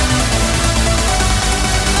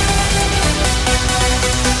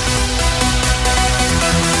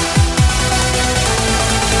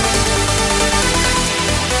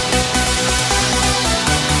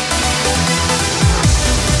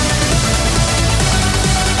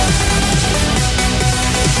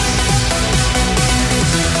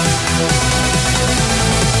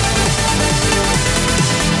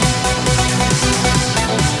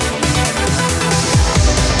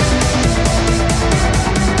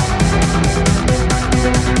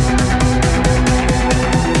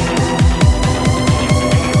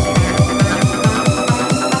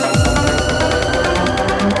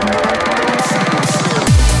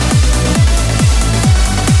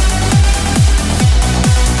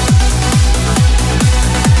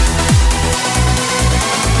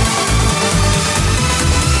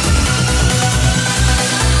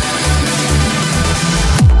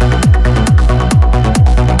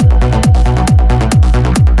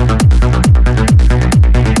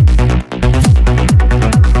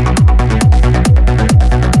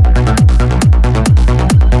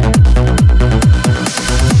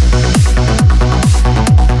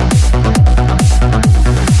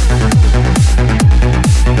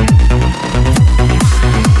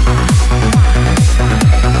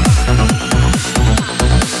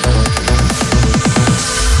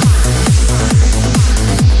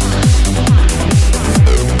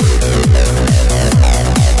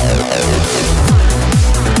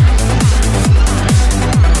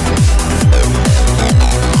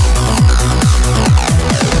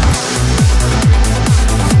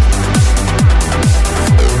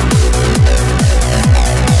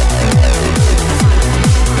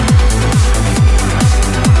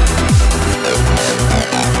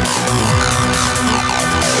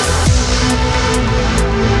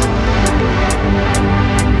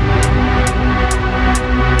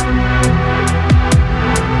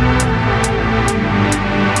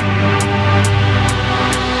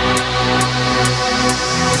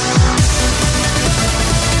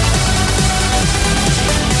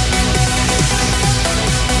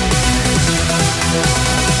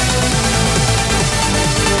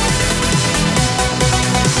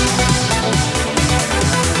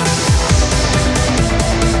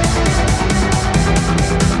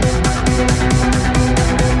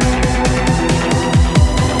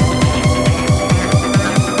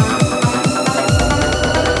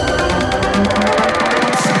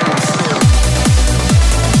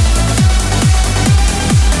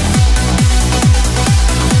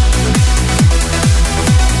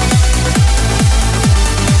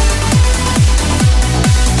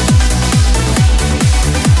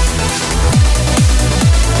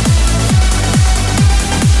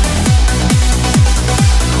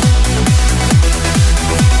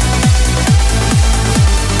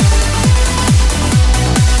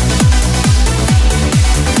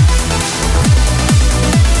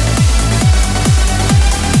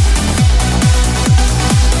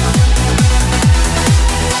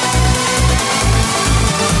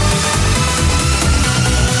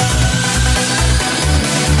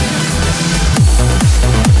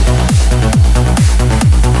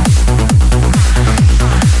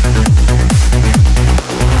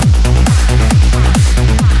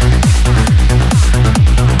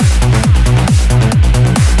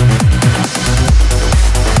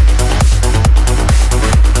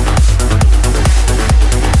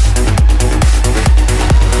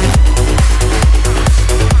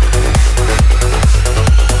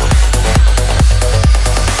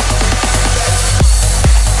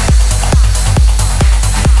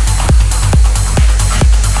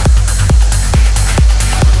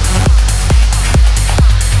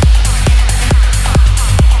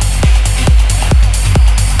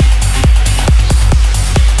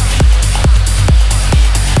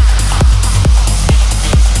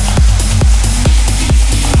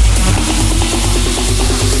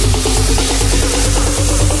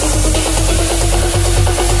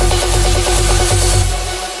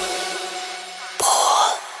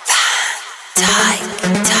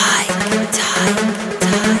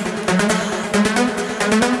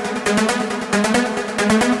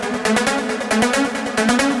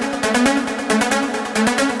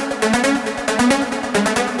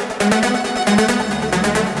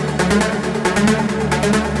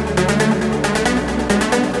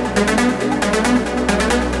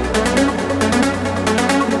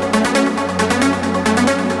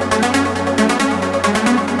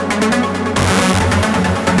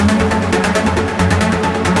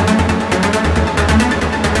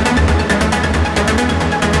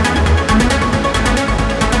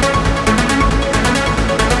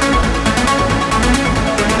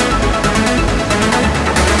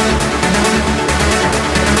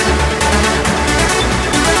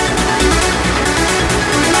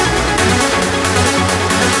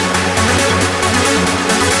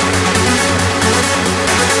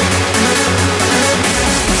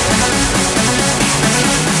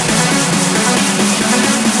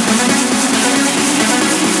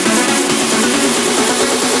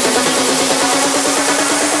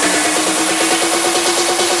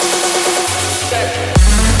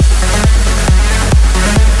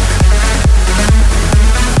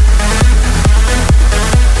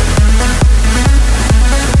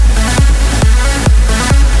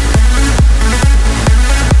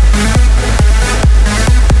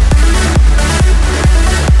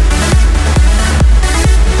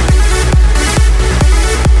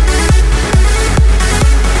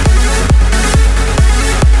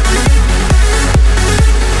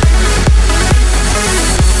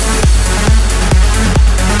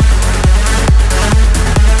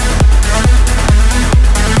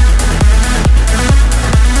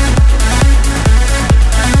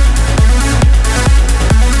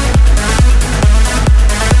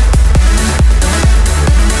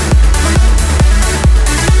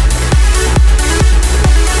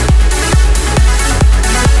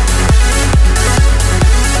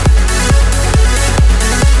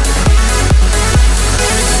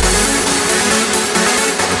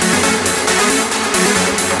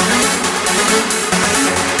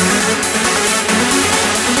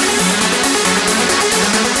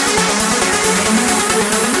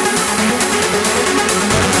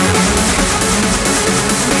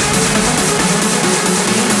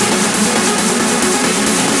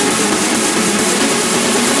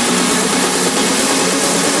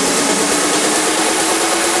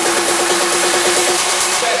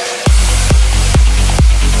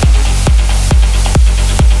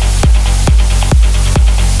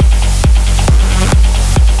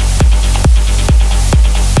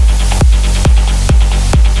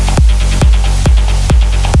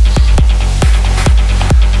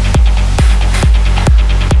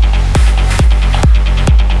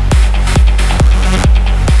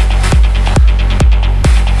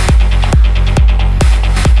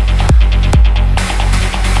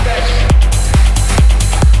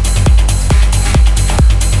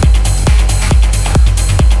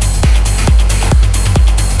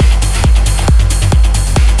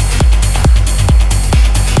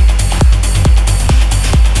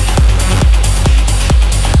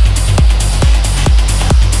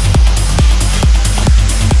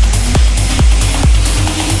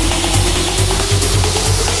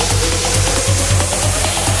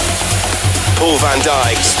 Paul van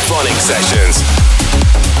Dyk's VONYC Sessions.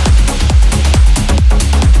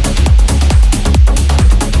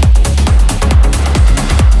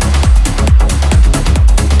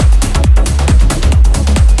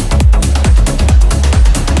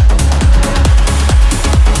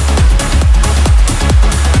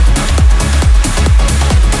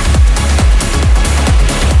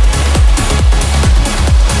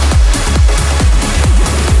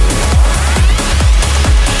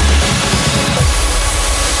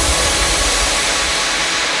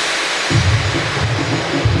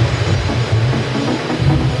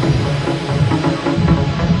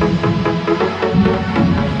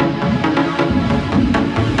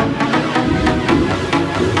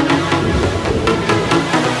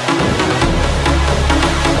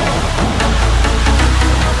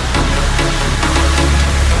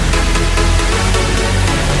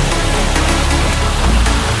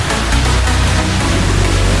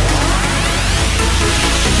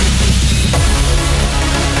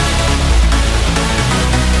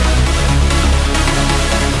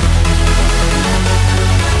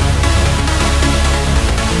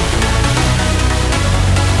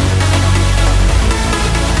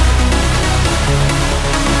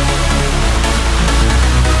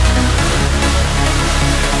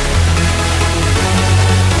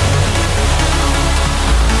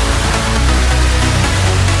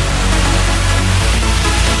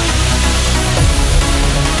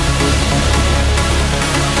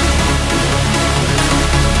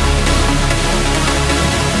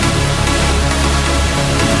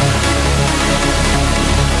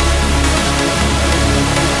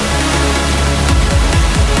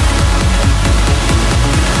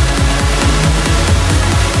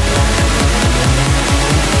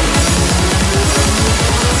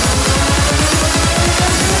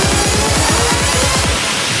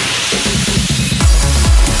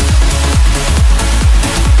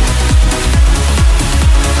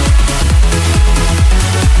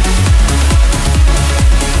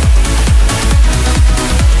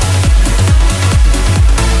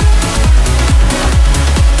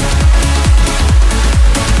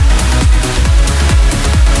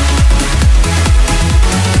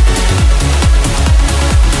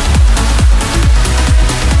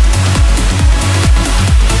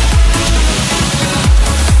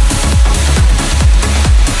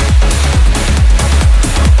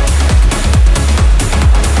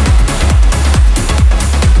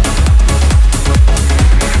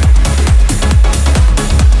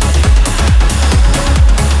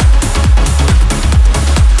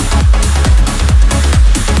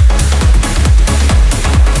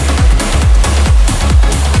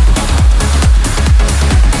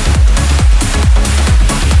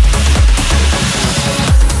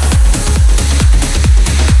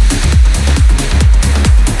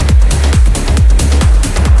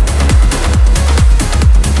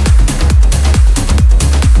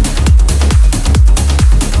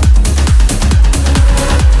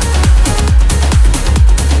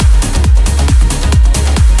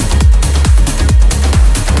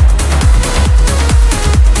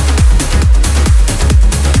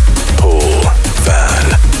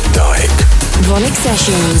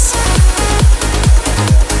 Sessions.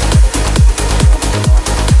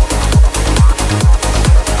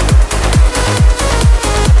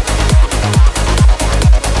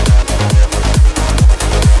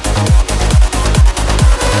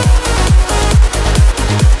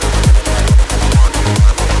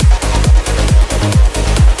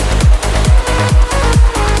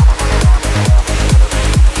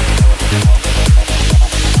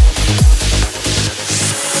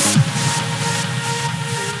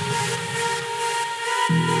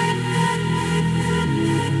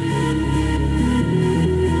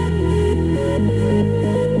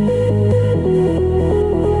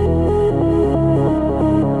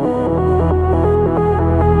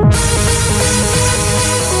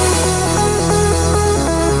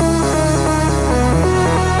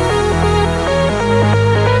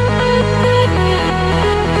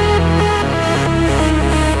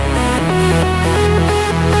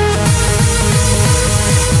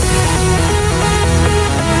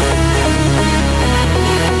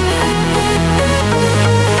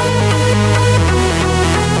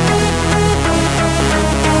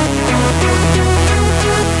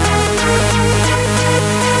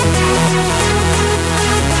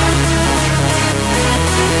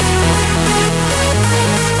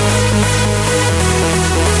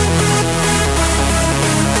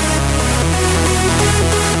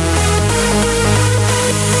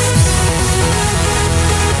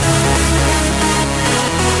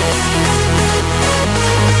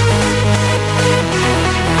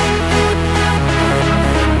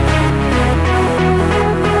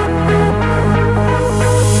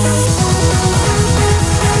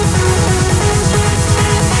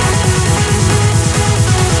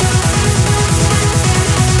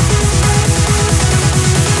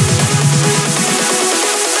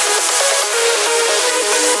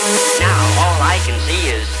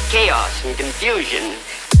 chaos and confusion.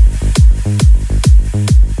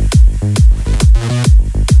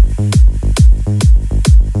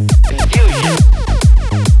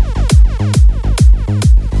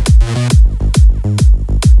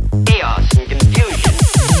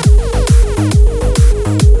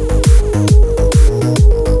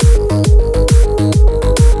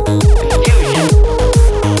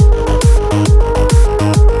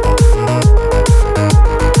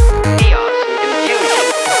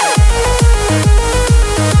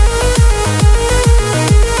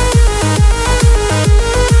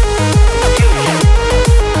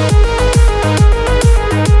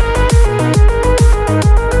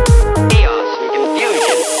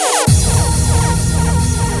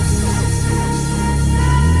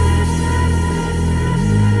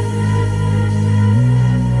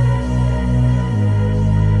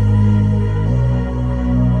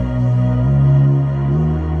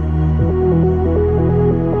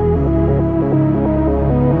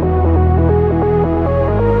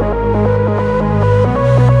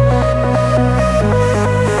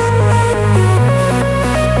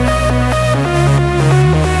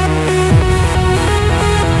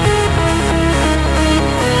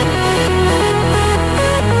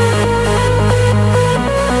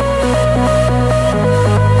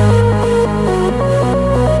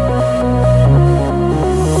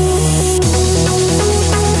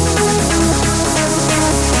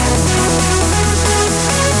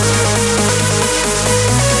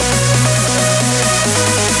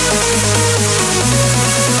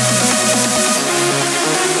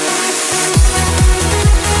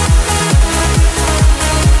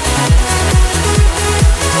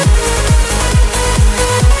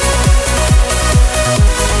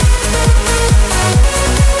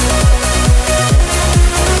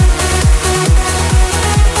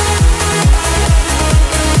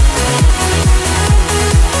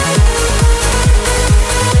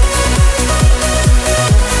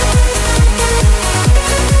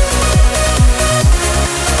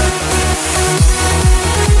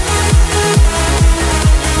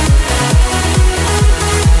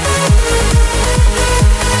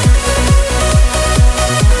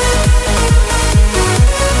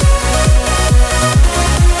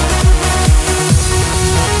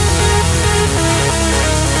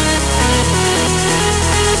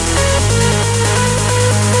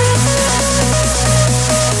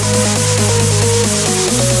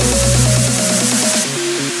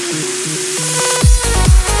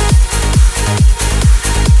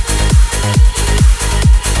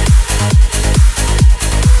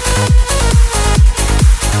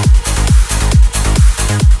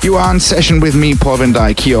 You are in session with me, Paul van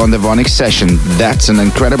Dyk, here on the VONYC Session. That's an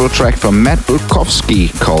incredible track from Matt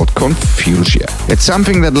Bulkowski called Confusia. It's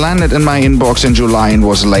something that landed in my inbox in July and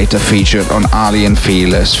was later featured on Ali and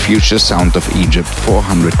Feela's Future Sound of Egypt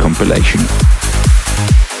 400 compilation.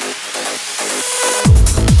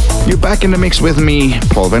 You're back in the mix with me,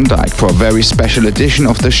 Paul van Dyk, for a very special edition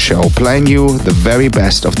of the show, playing you the very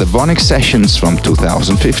best of the VONYC Sessions from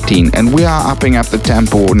 2015. And we are upping up the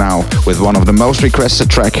tempo now with one of the most requested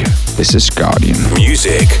track. This is Guardian.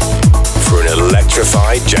 Music for an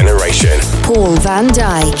electrified generation. Paul van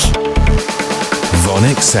Dyk.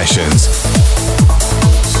 VONYC Sessions.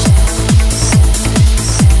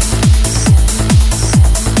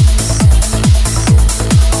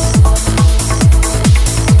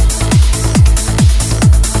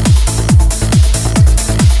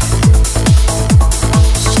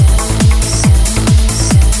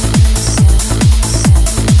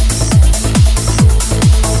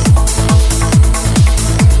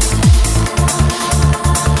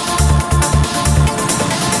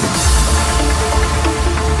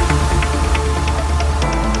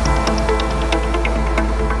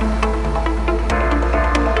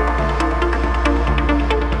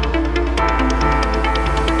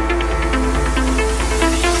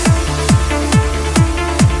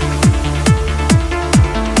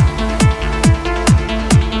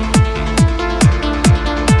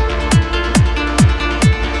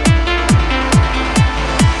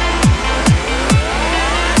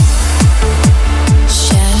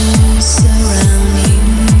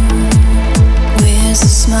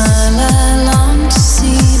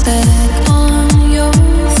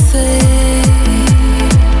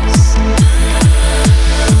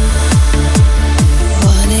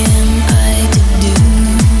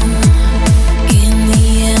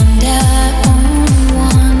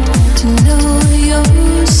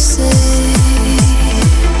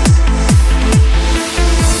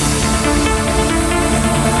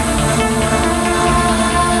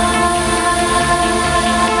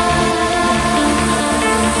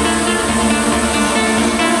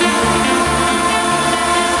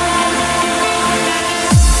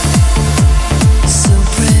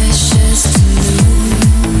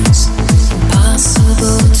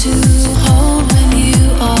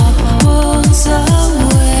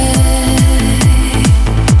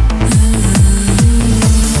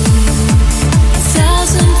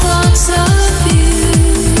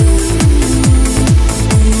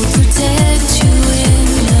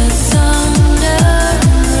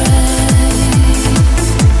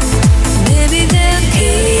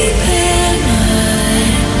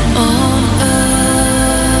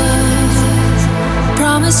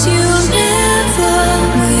 you never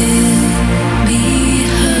will be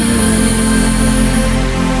heard.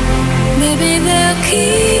 Maybe they'll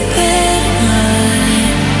keep it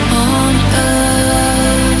right on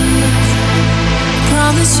earth.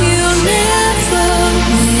 Promise you never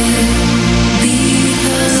will be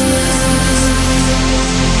heard.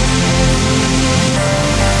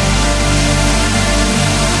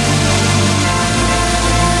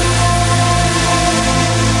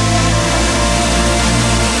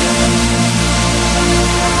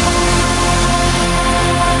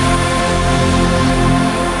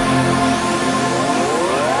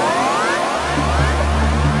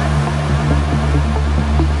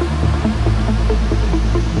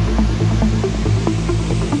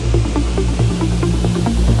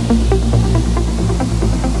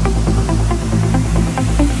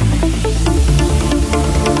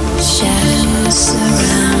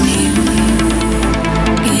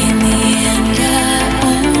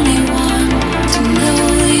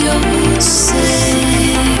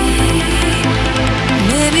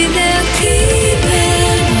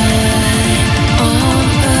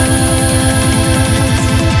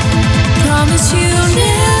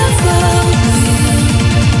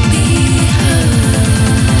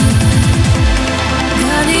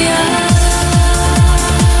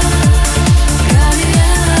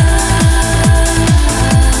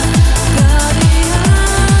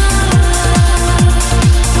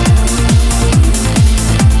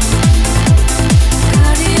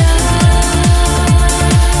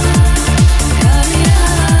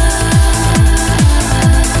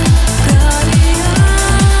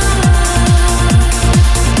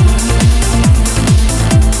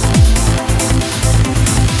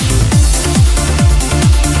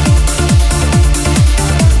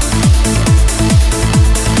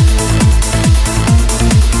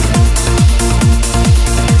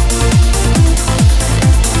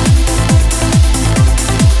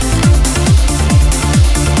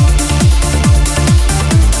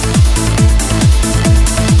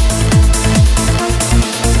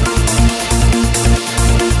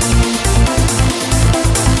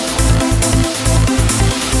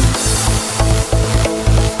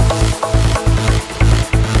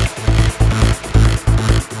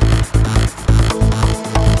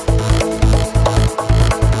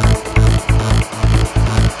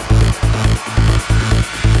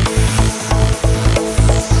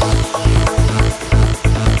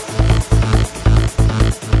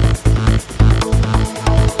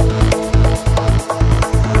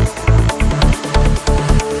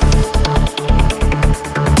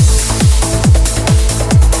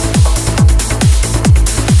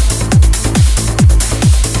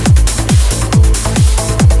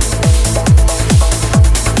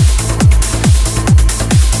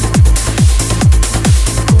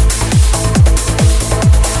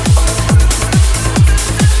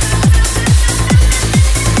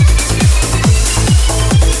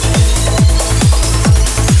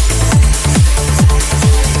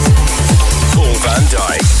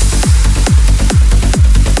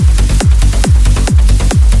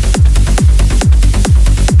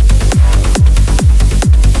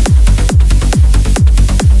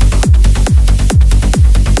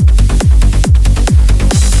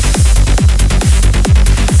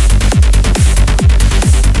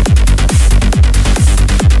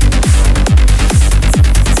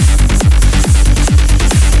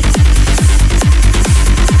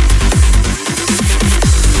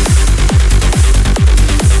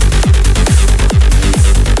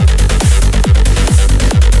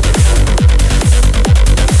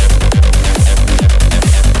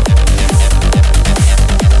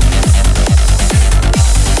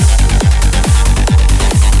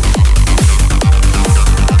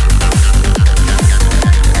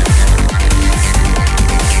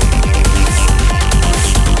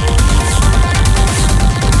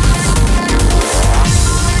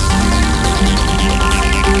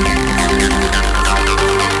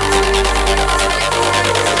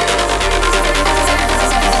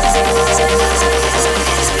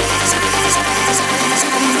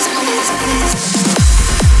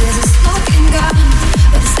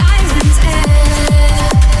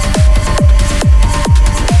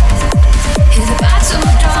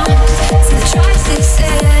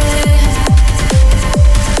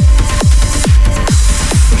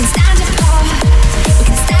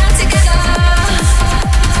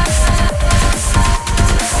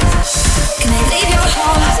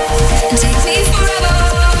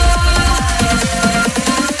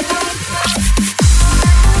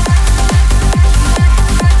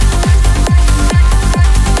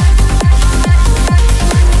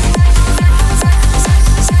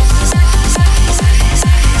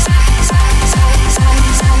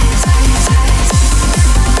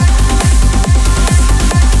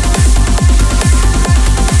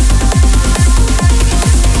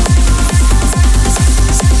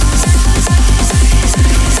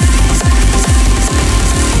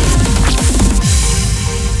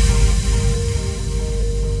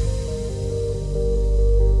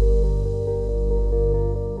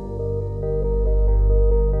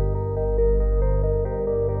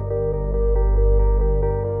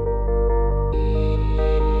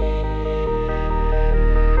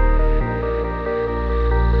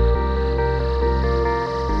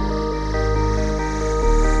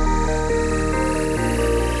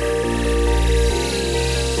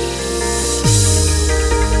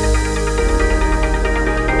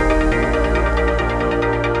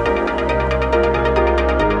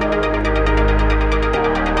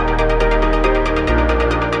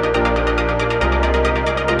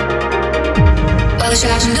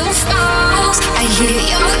 falls, I hear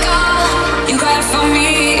your call. You cry for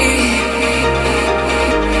me,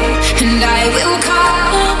 and I will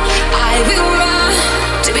come, I will run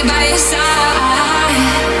to be by your side.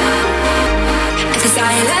 If the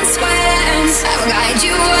silence wins, I will guide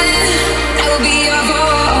you in. I will be your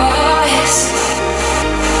voice.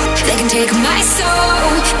 They can take my soul,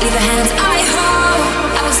 leave the hands I hold.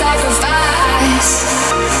 I will sacrifice.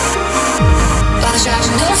 While the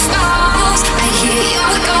shadow falls, I hear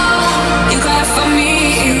your call. You cry for me,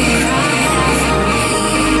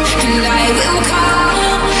 and I will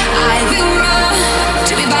come, I will run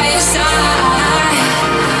to be by your side.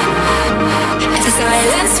 If the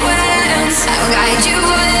silence wins, I will guide you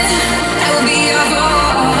in. I will be your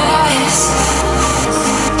voice.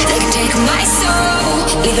 They can take my soul,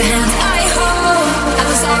 leave the hands I hold. I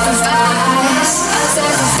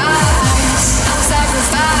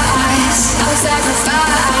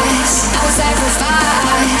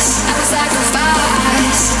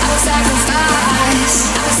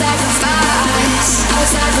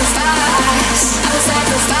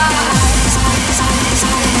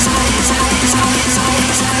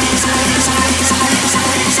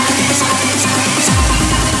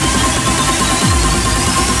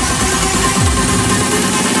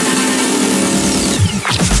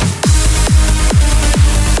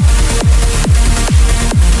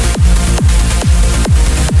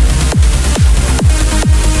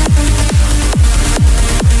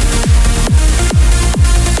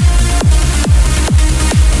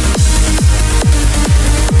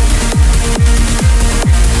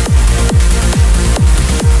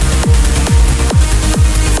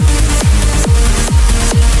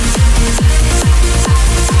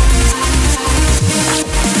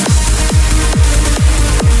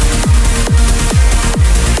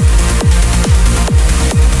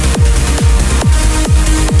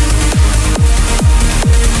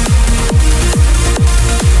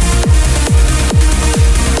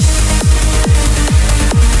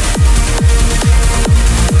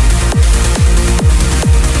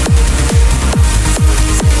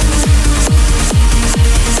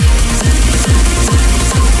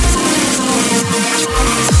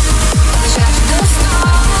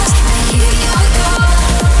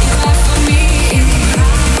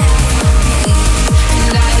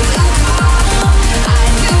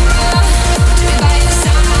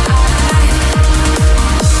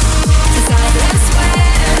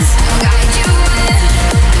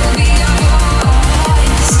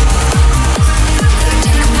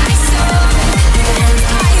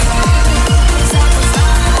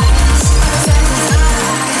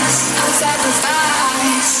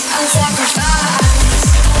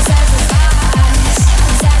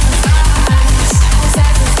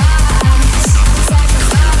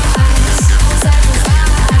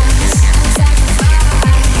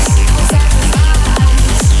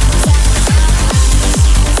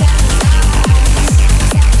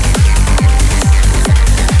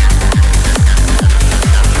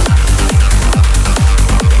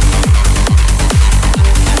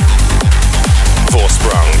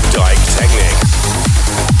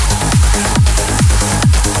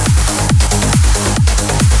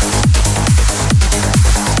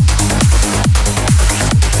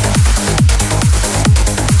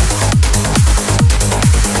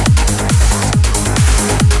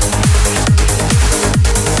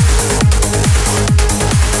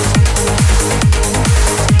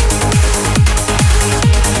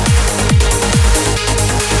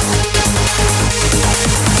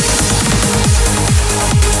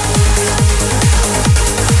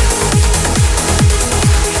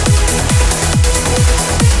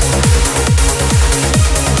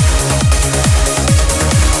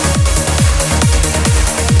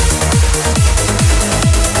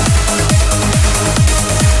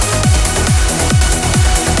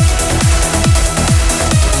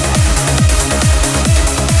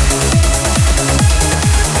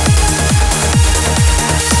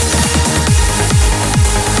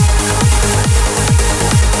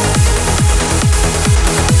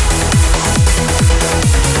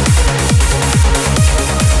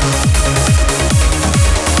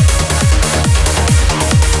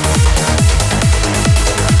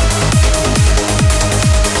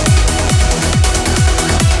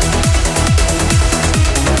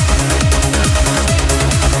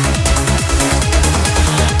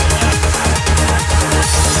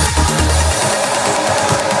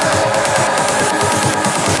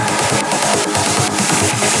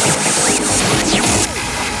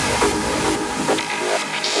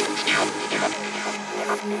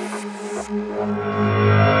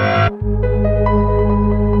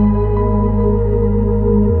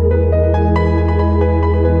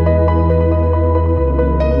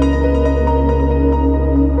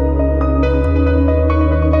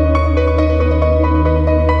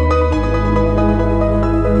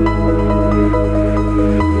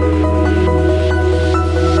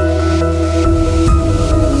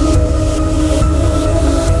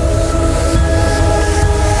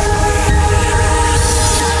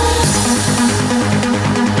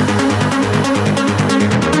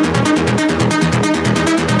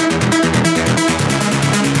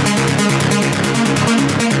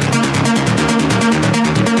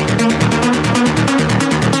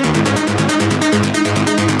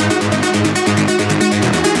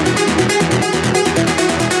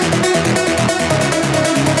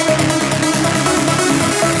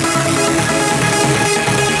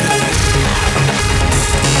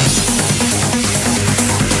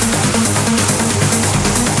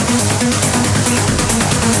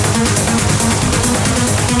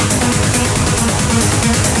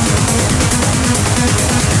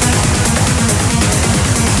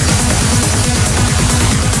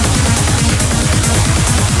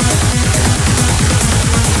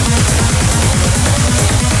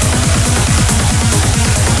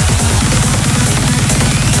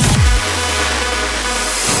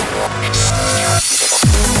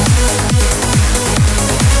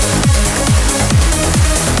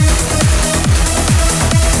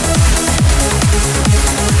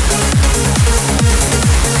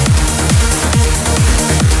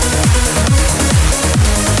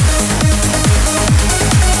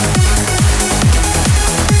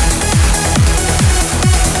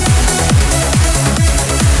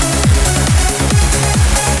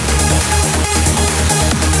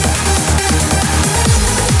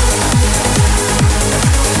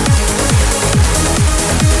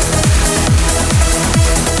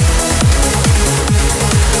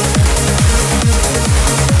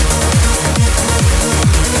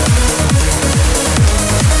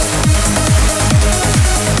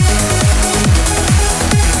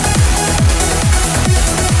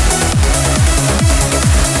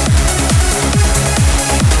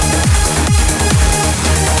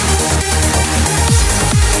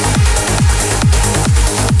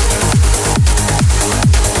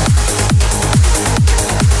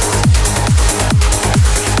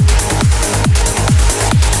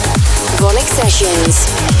Sessions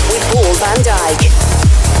with Paul van Dyk.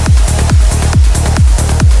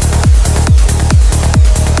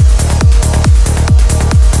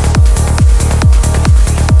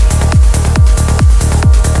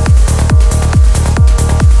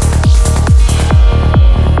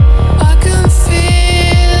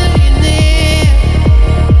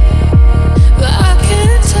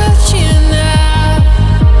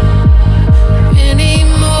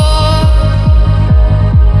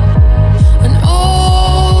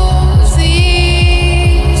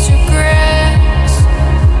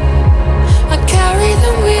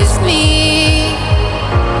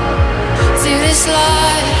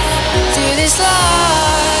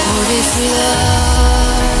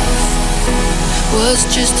 Was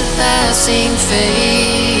just a passing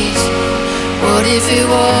phase. What if it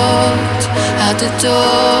walked out the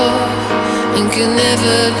door and could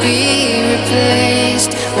never be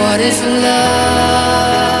replaced? What if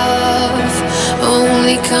love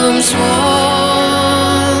only comes once,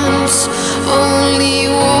 only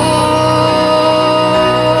once?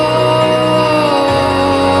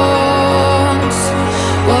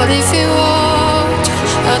 What if it walked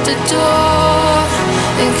out the door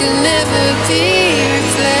and could never be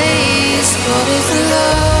replaced? What if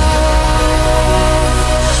love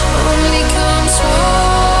only comes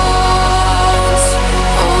once,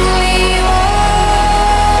 only once?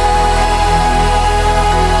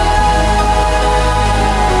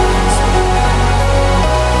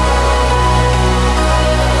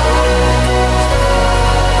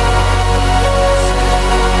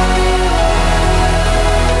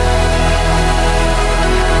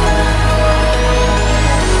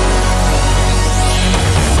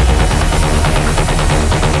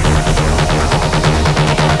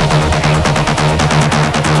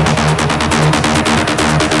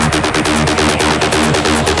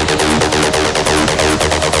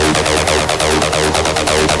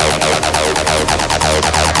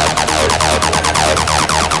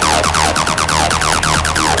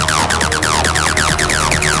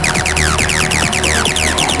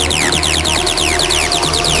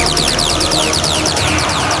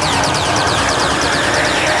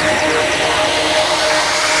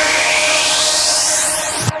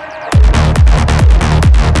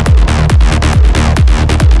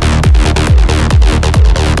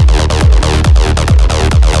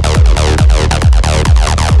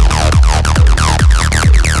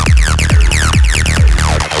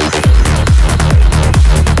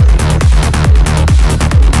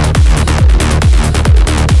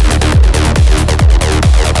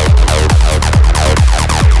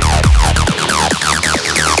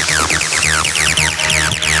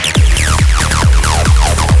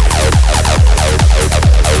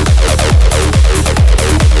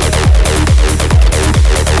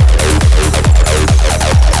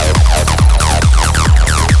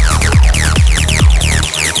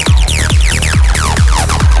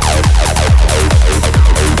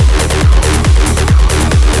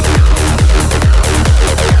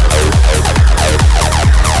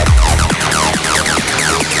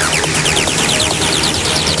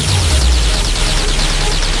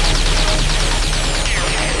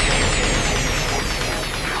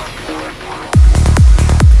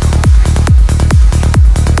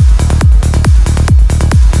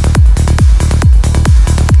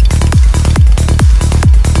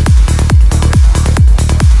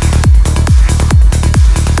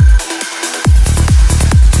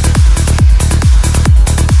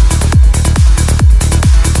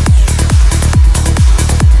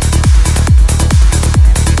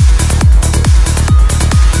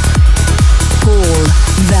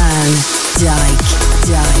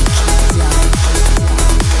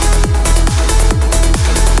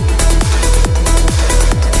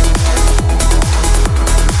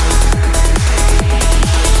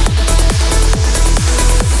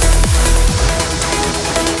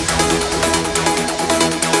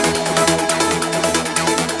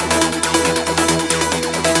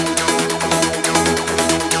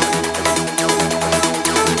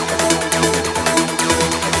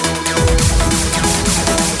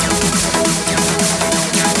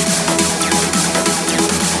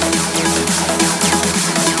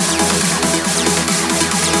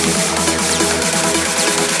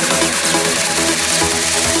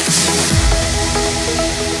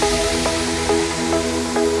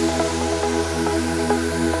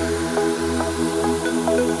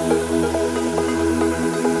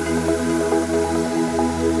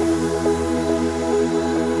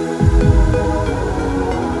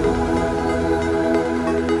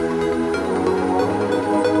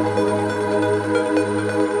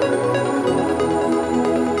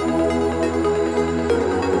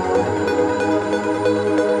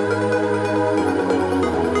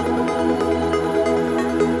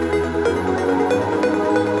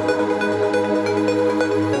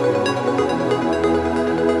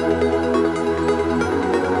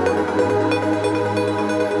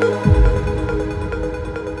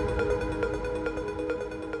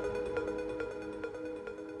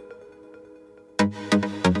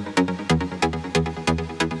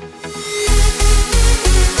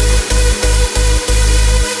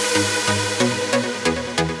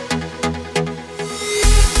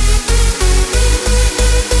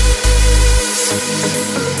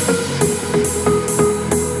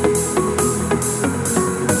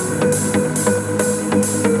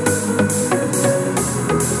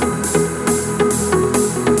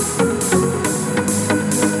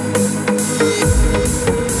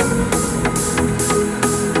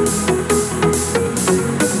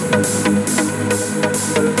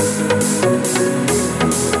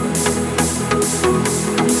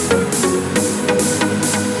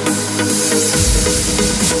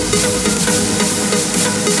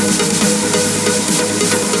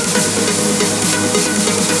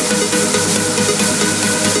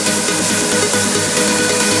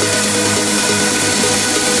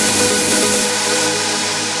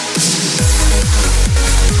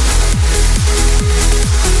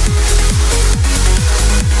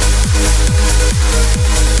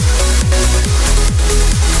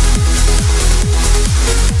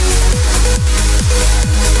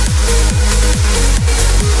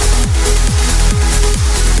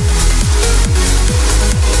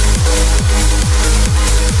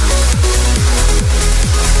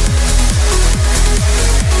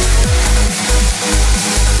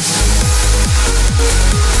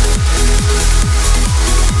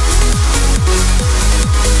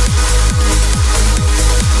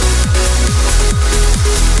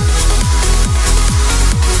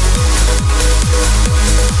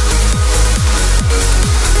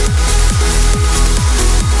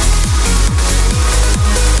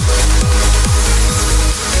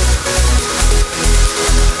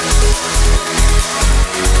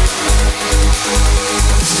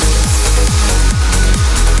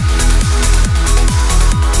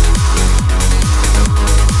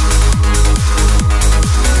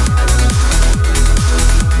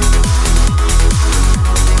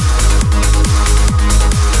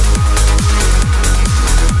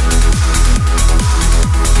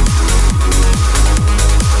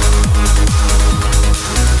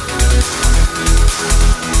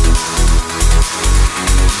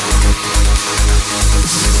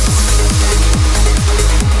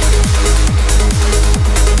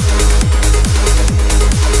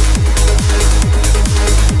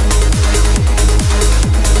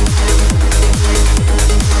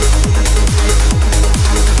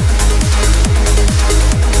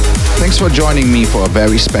 joining me for a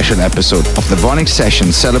very special episode of the VONYC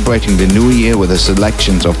Sessions, celebrating the new year with a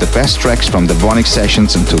selection of the best tracks from the VONYC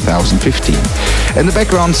Sessions in 2015. In the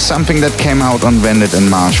background, something that came out on Vendit in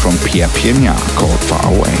March from Pierre Pienaar called Far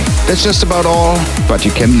Away. That's just about all, but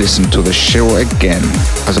you can listen to the show again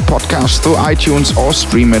as a podcast through iTunes or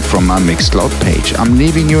stream it from my Mixcloud page. I'm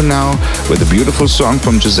leaving you now with a beautiful song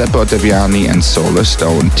from Giuseppe Ottaviani and Solar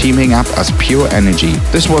Stone teaming up as Pure Energy.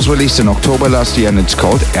 This was released in October last year and it's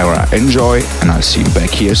called Era. Enjoy, and I'll see you back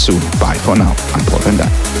here soon. Bye for now. I'm Paul van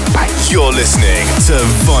Dyk. Bye. You're listening to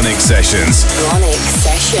VONYC Sessions. VONYC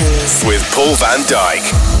Sessions with Paul van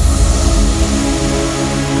Dyk.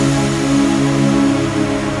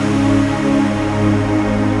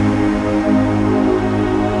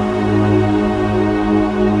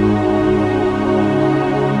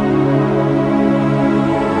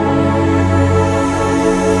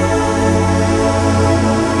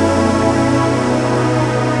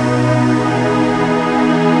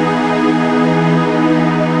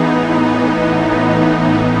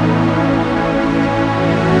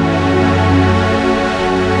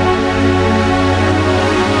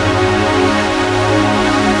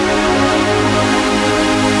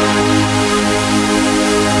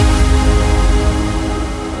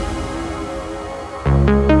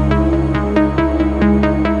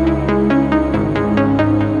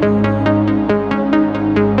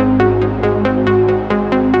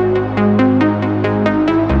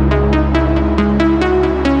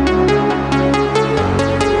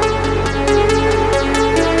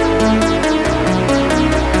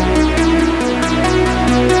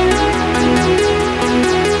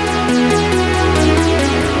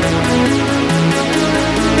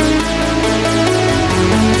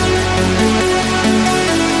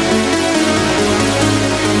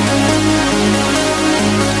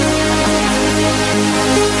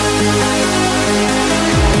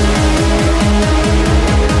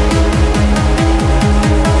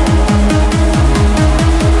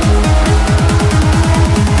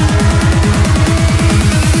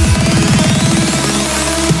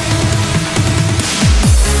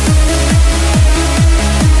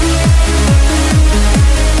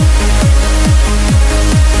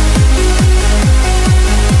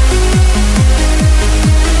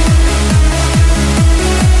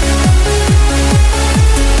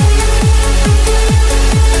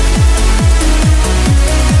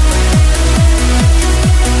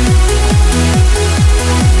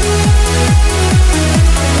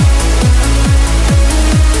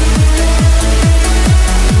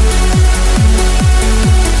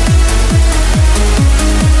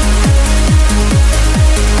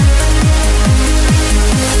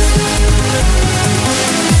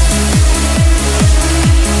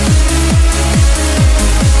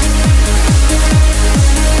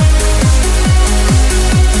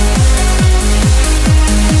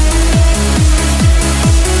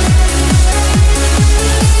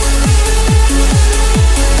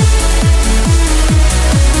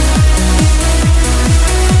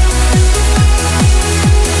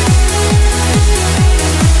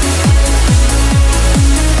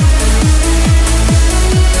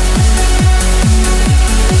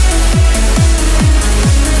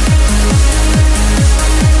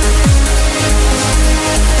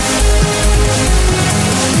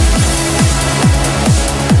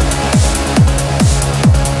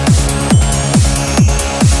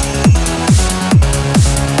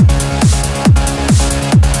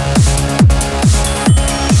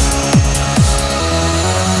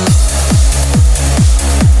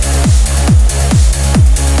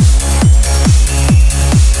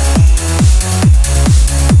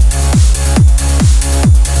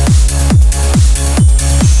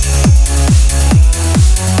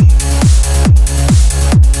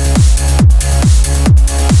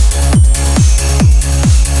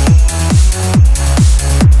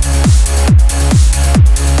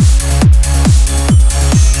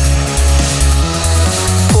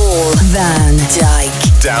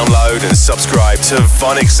 Download and subscribe to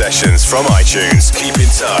VONYC Sessions from iTunes. Keep in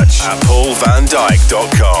touch at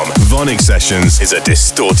paulvandyk.com. VONYC Sessions is a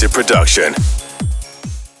Distorted production.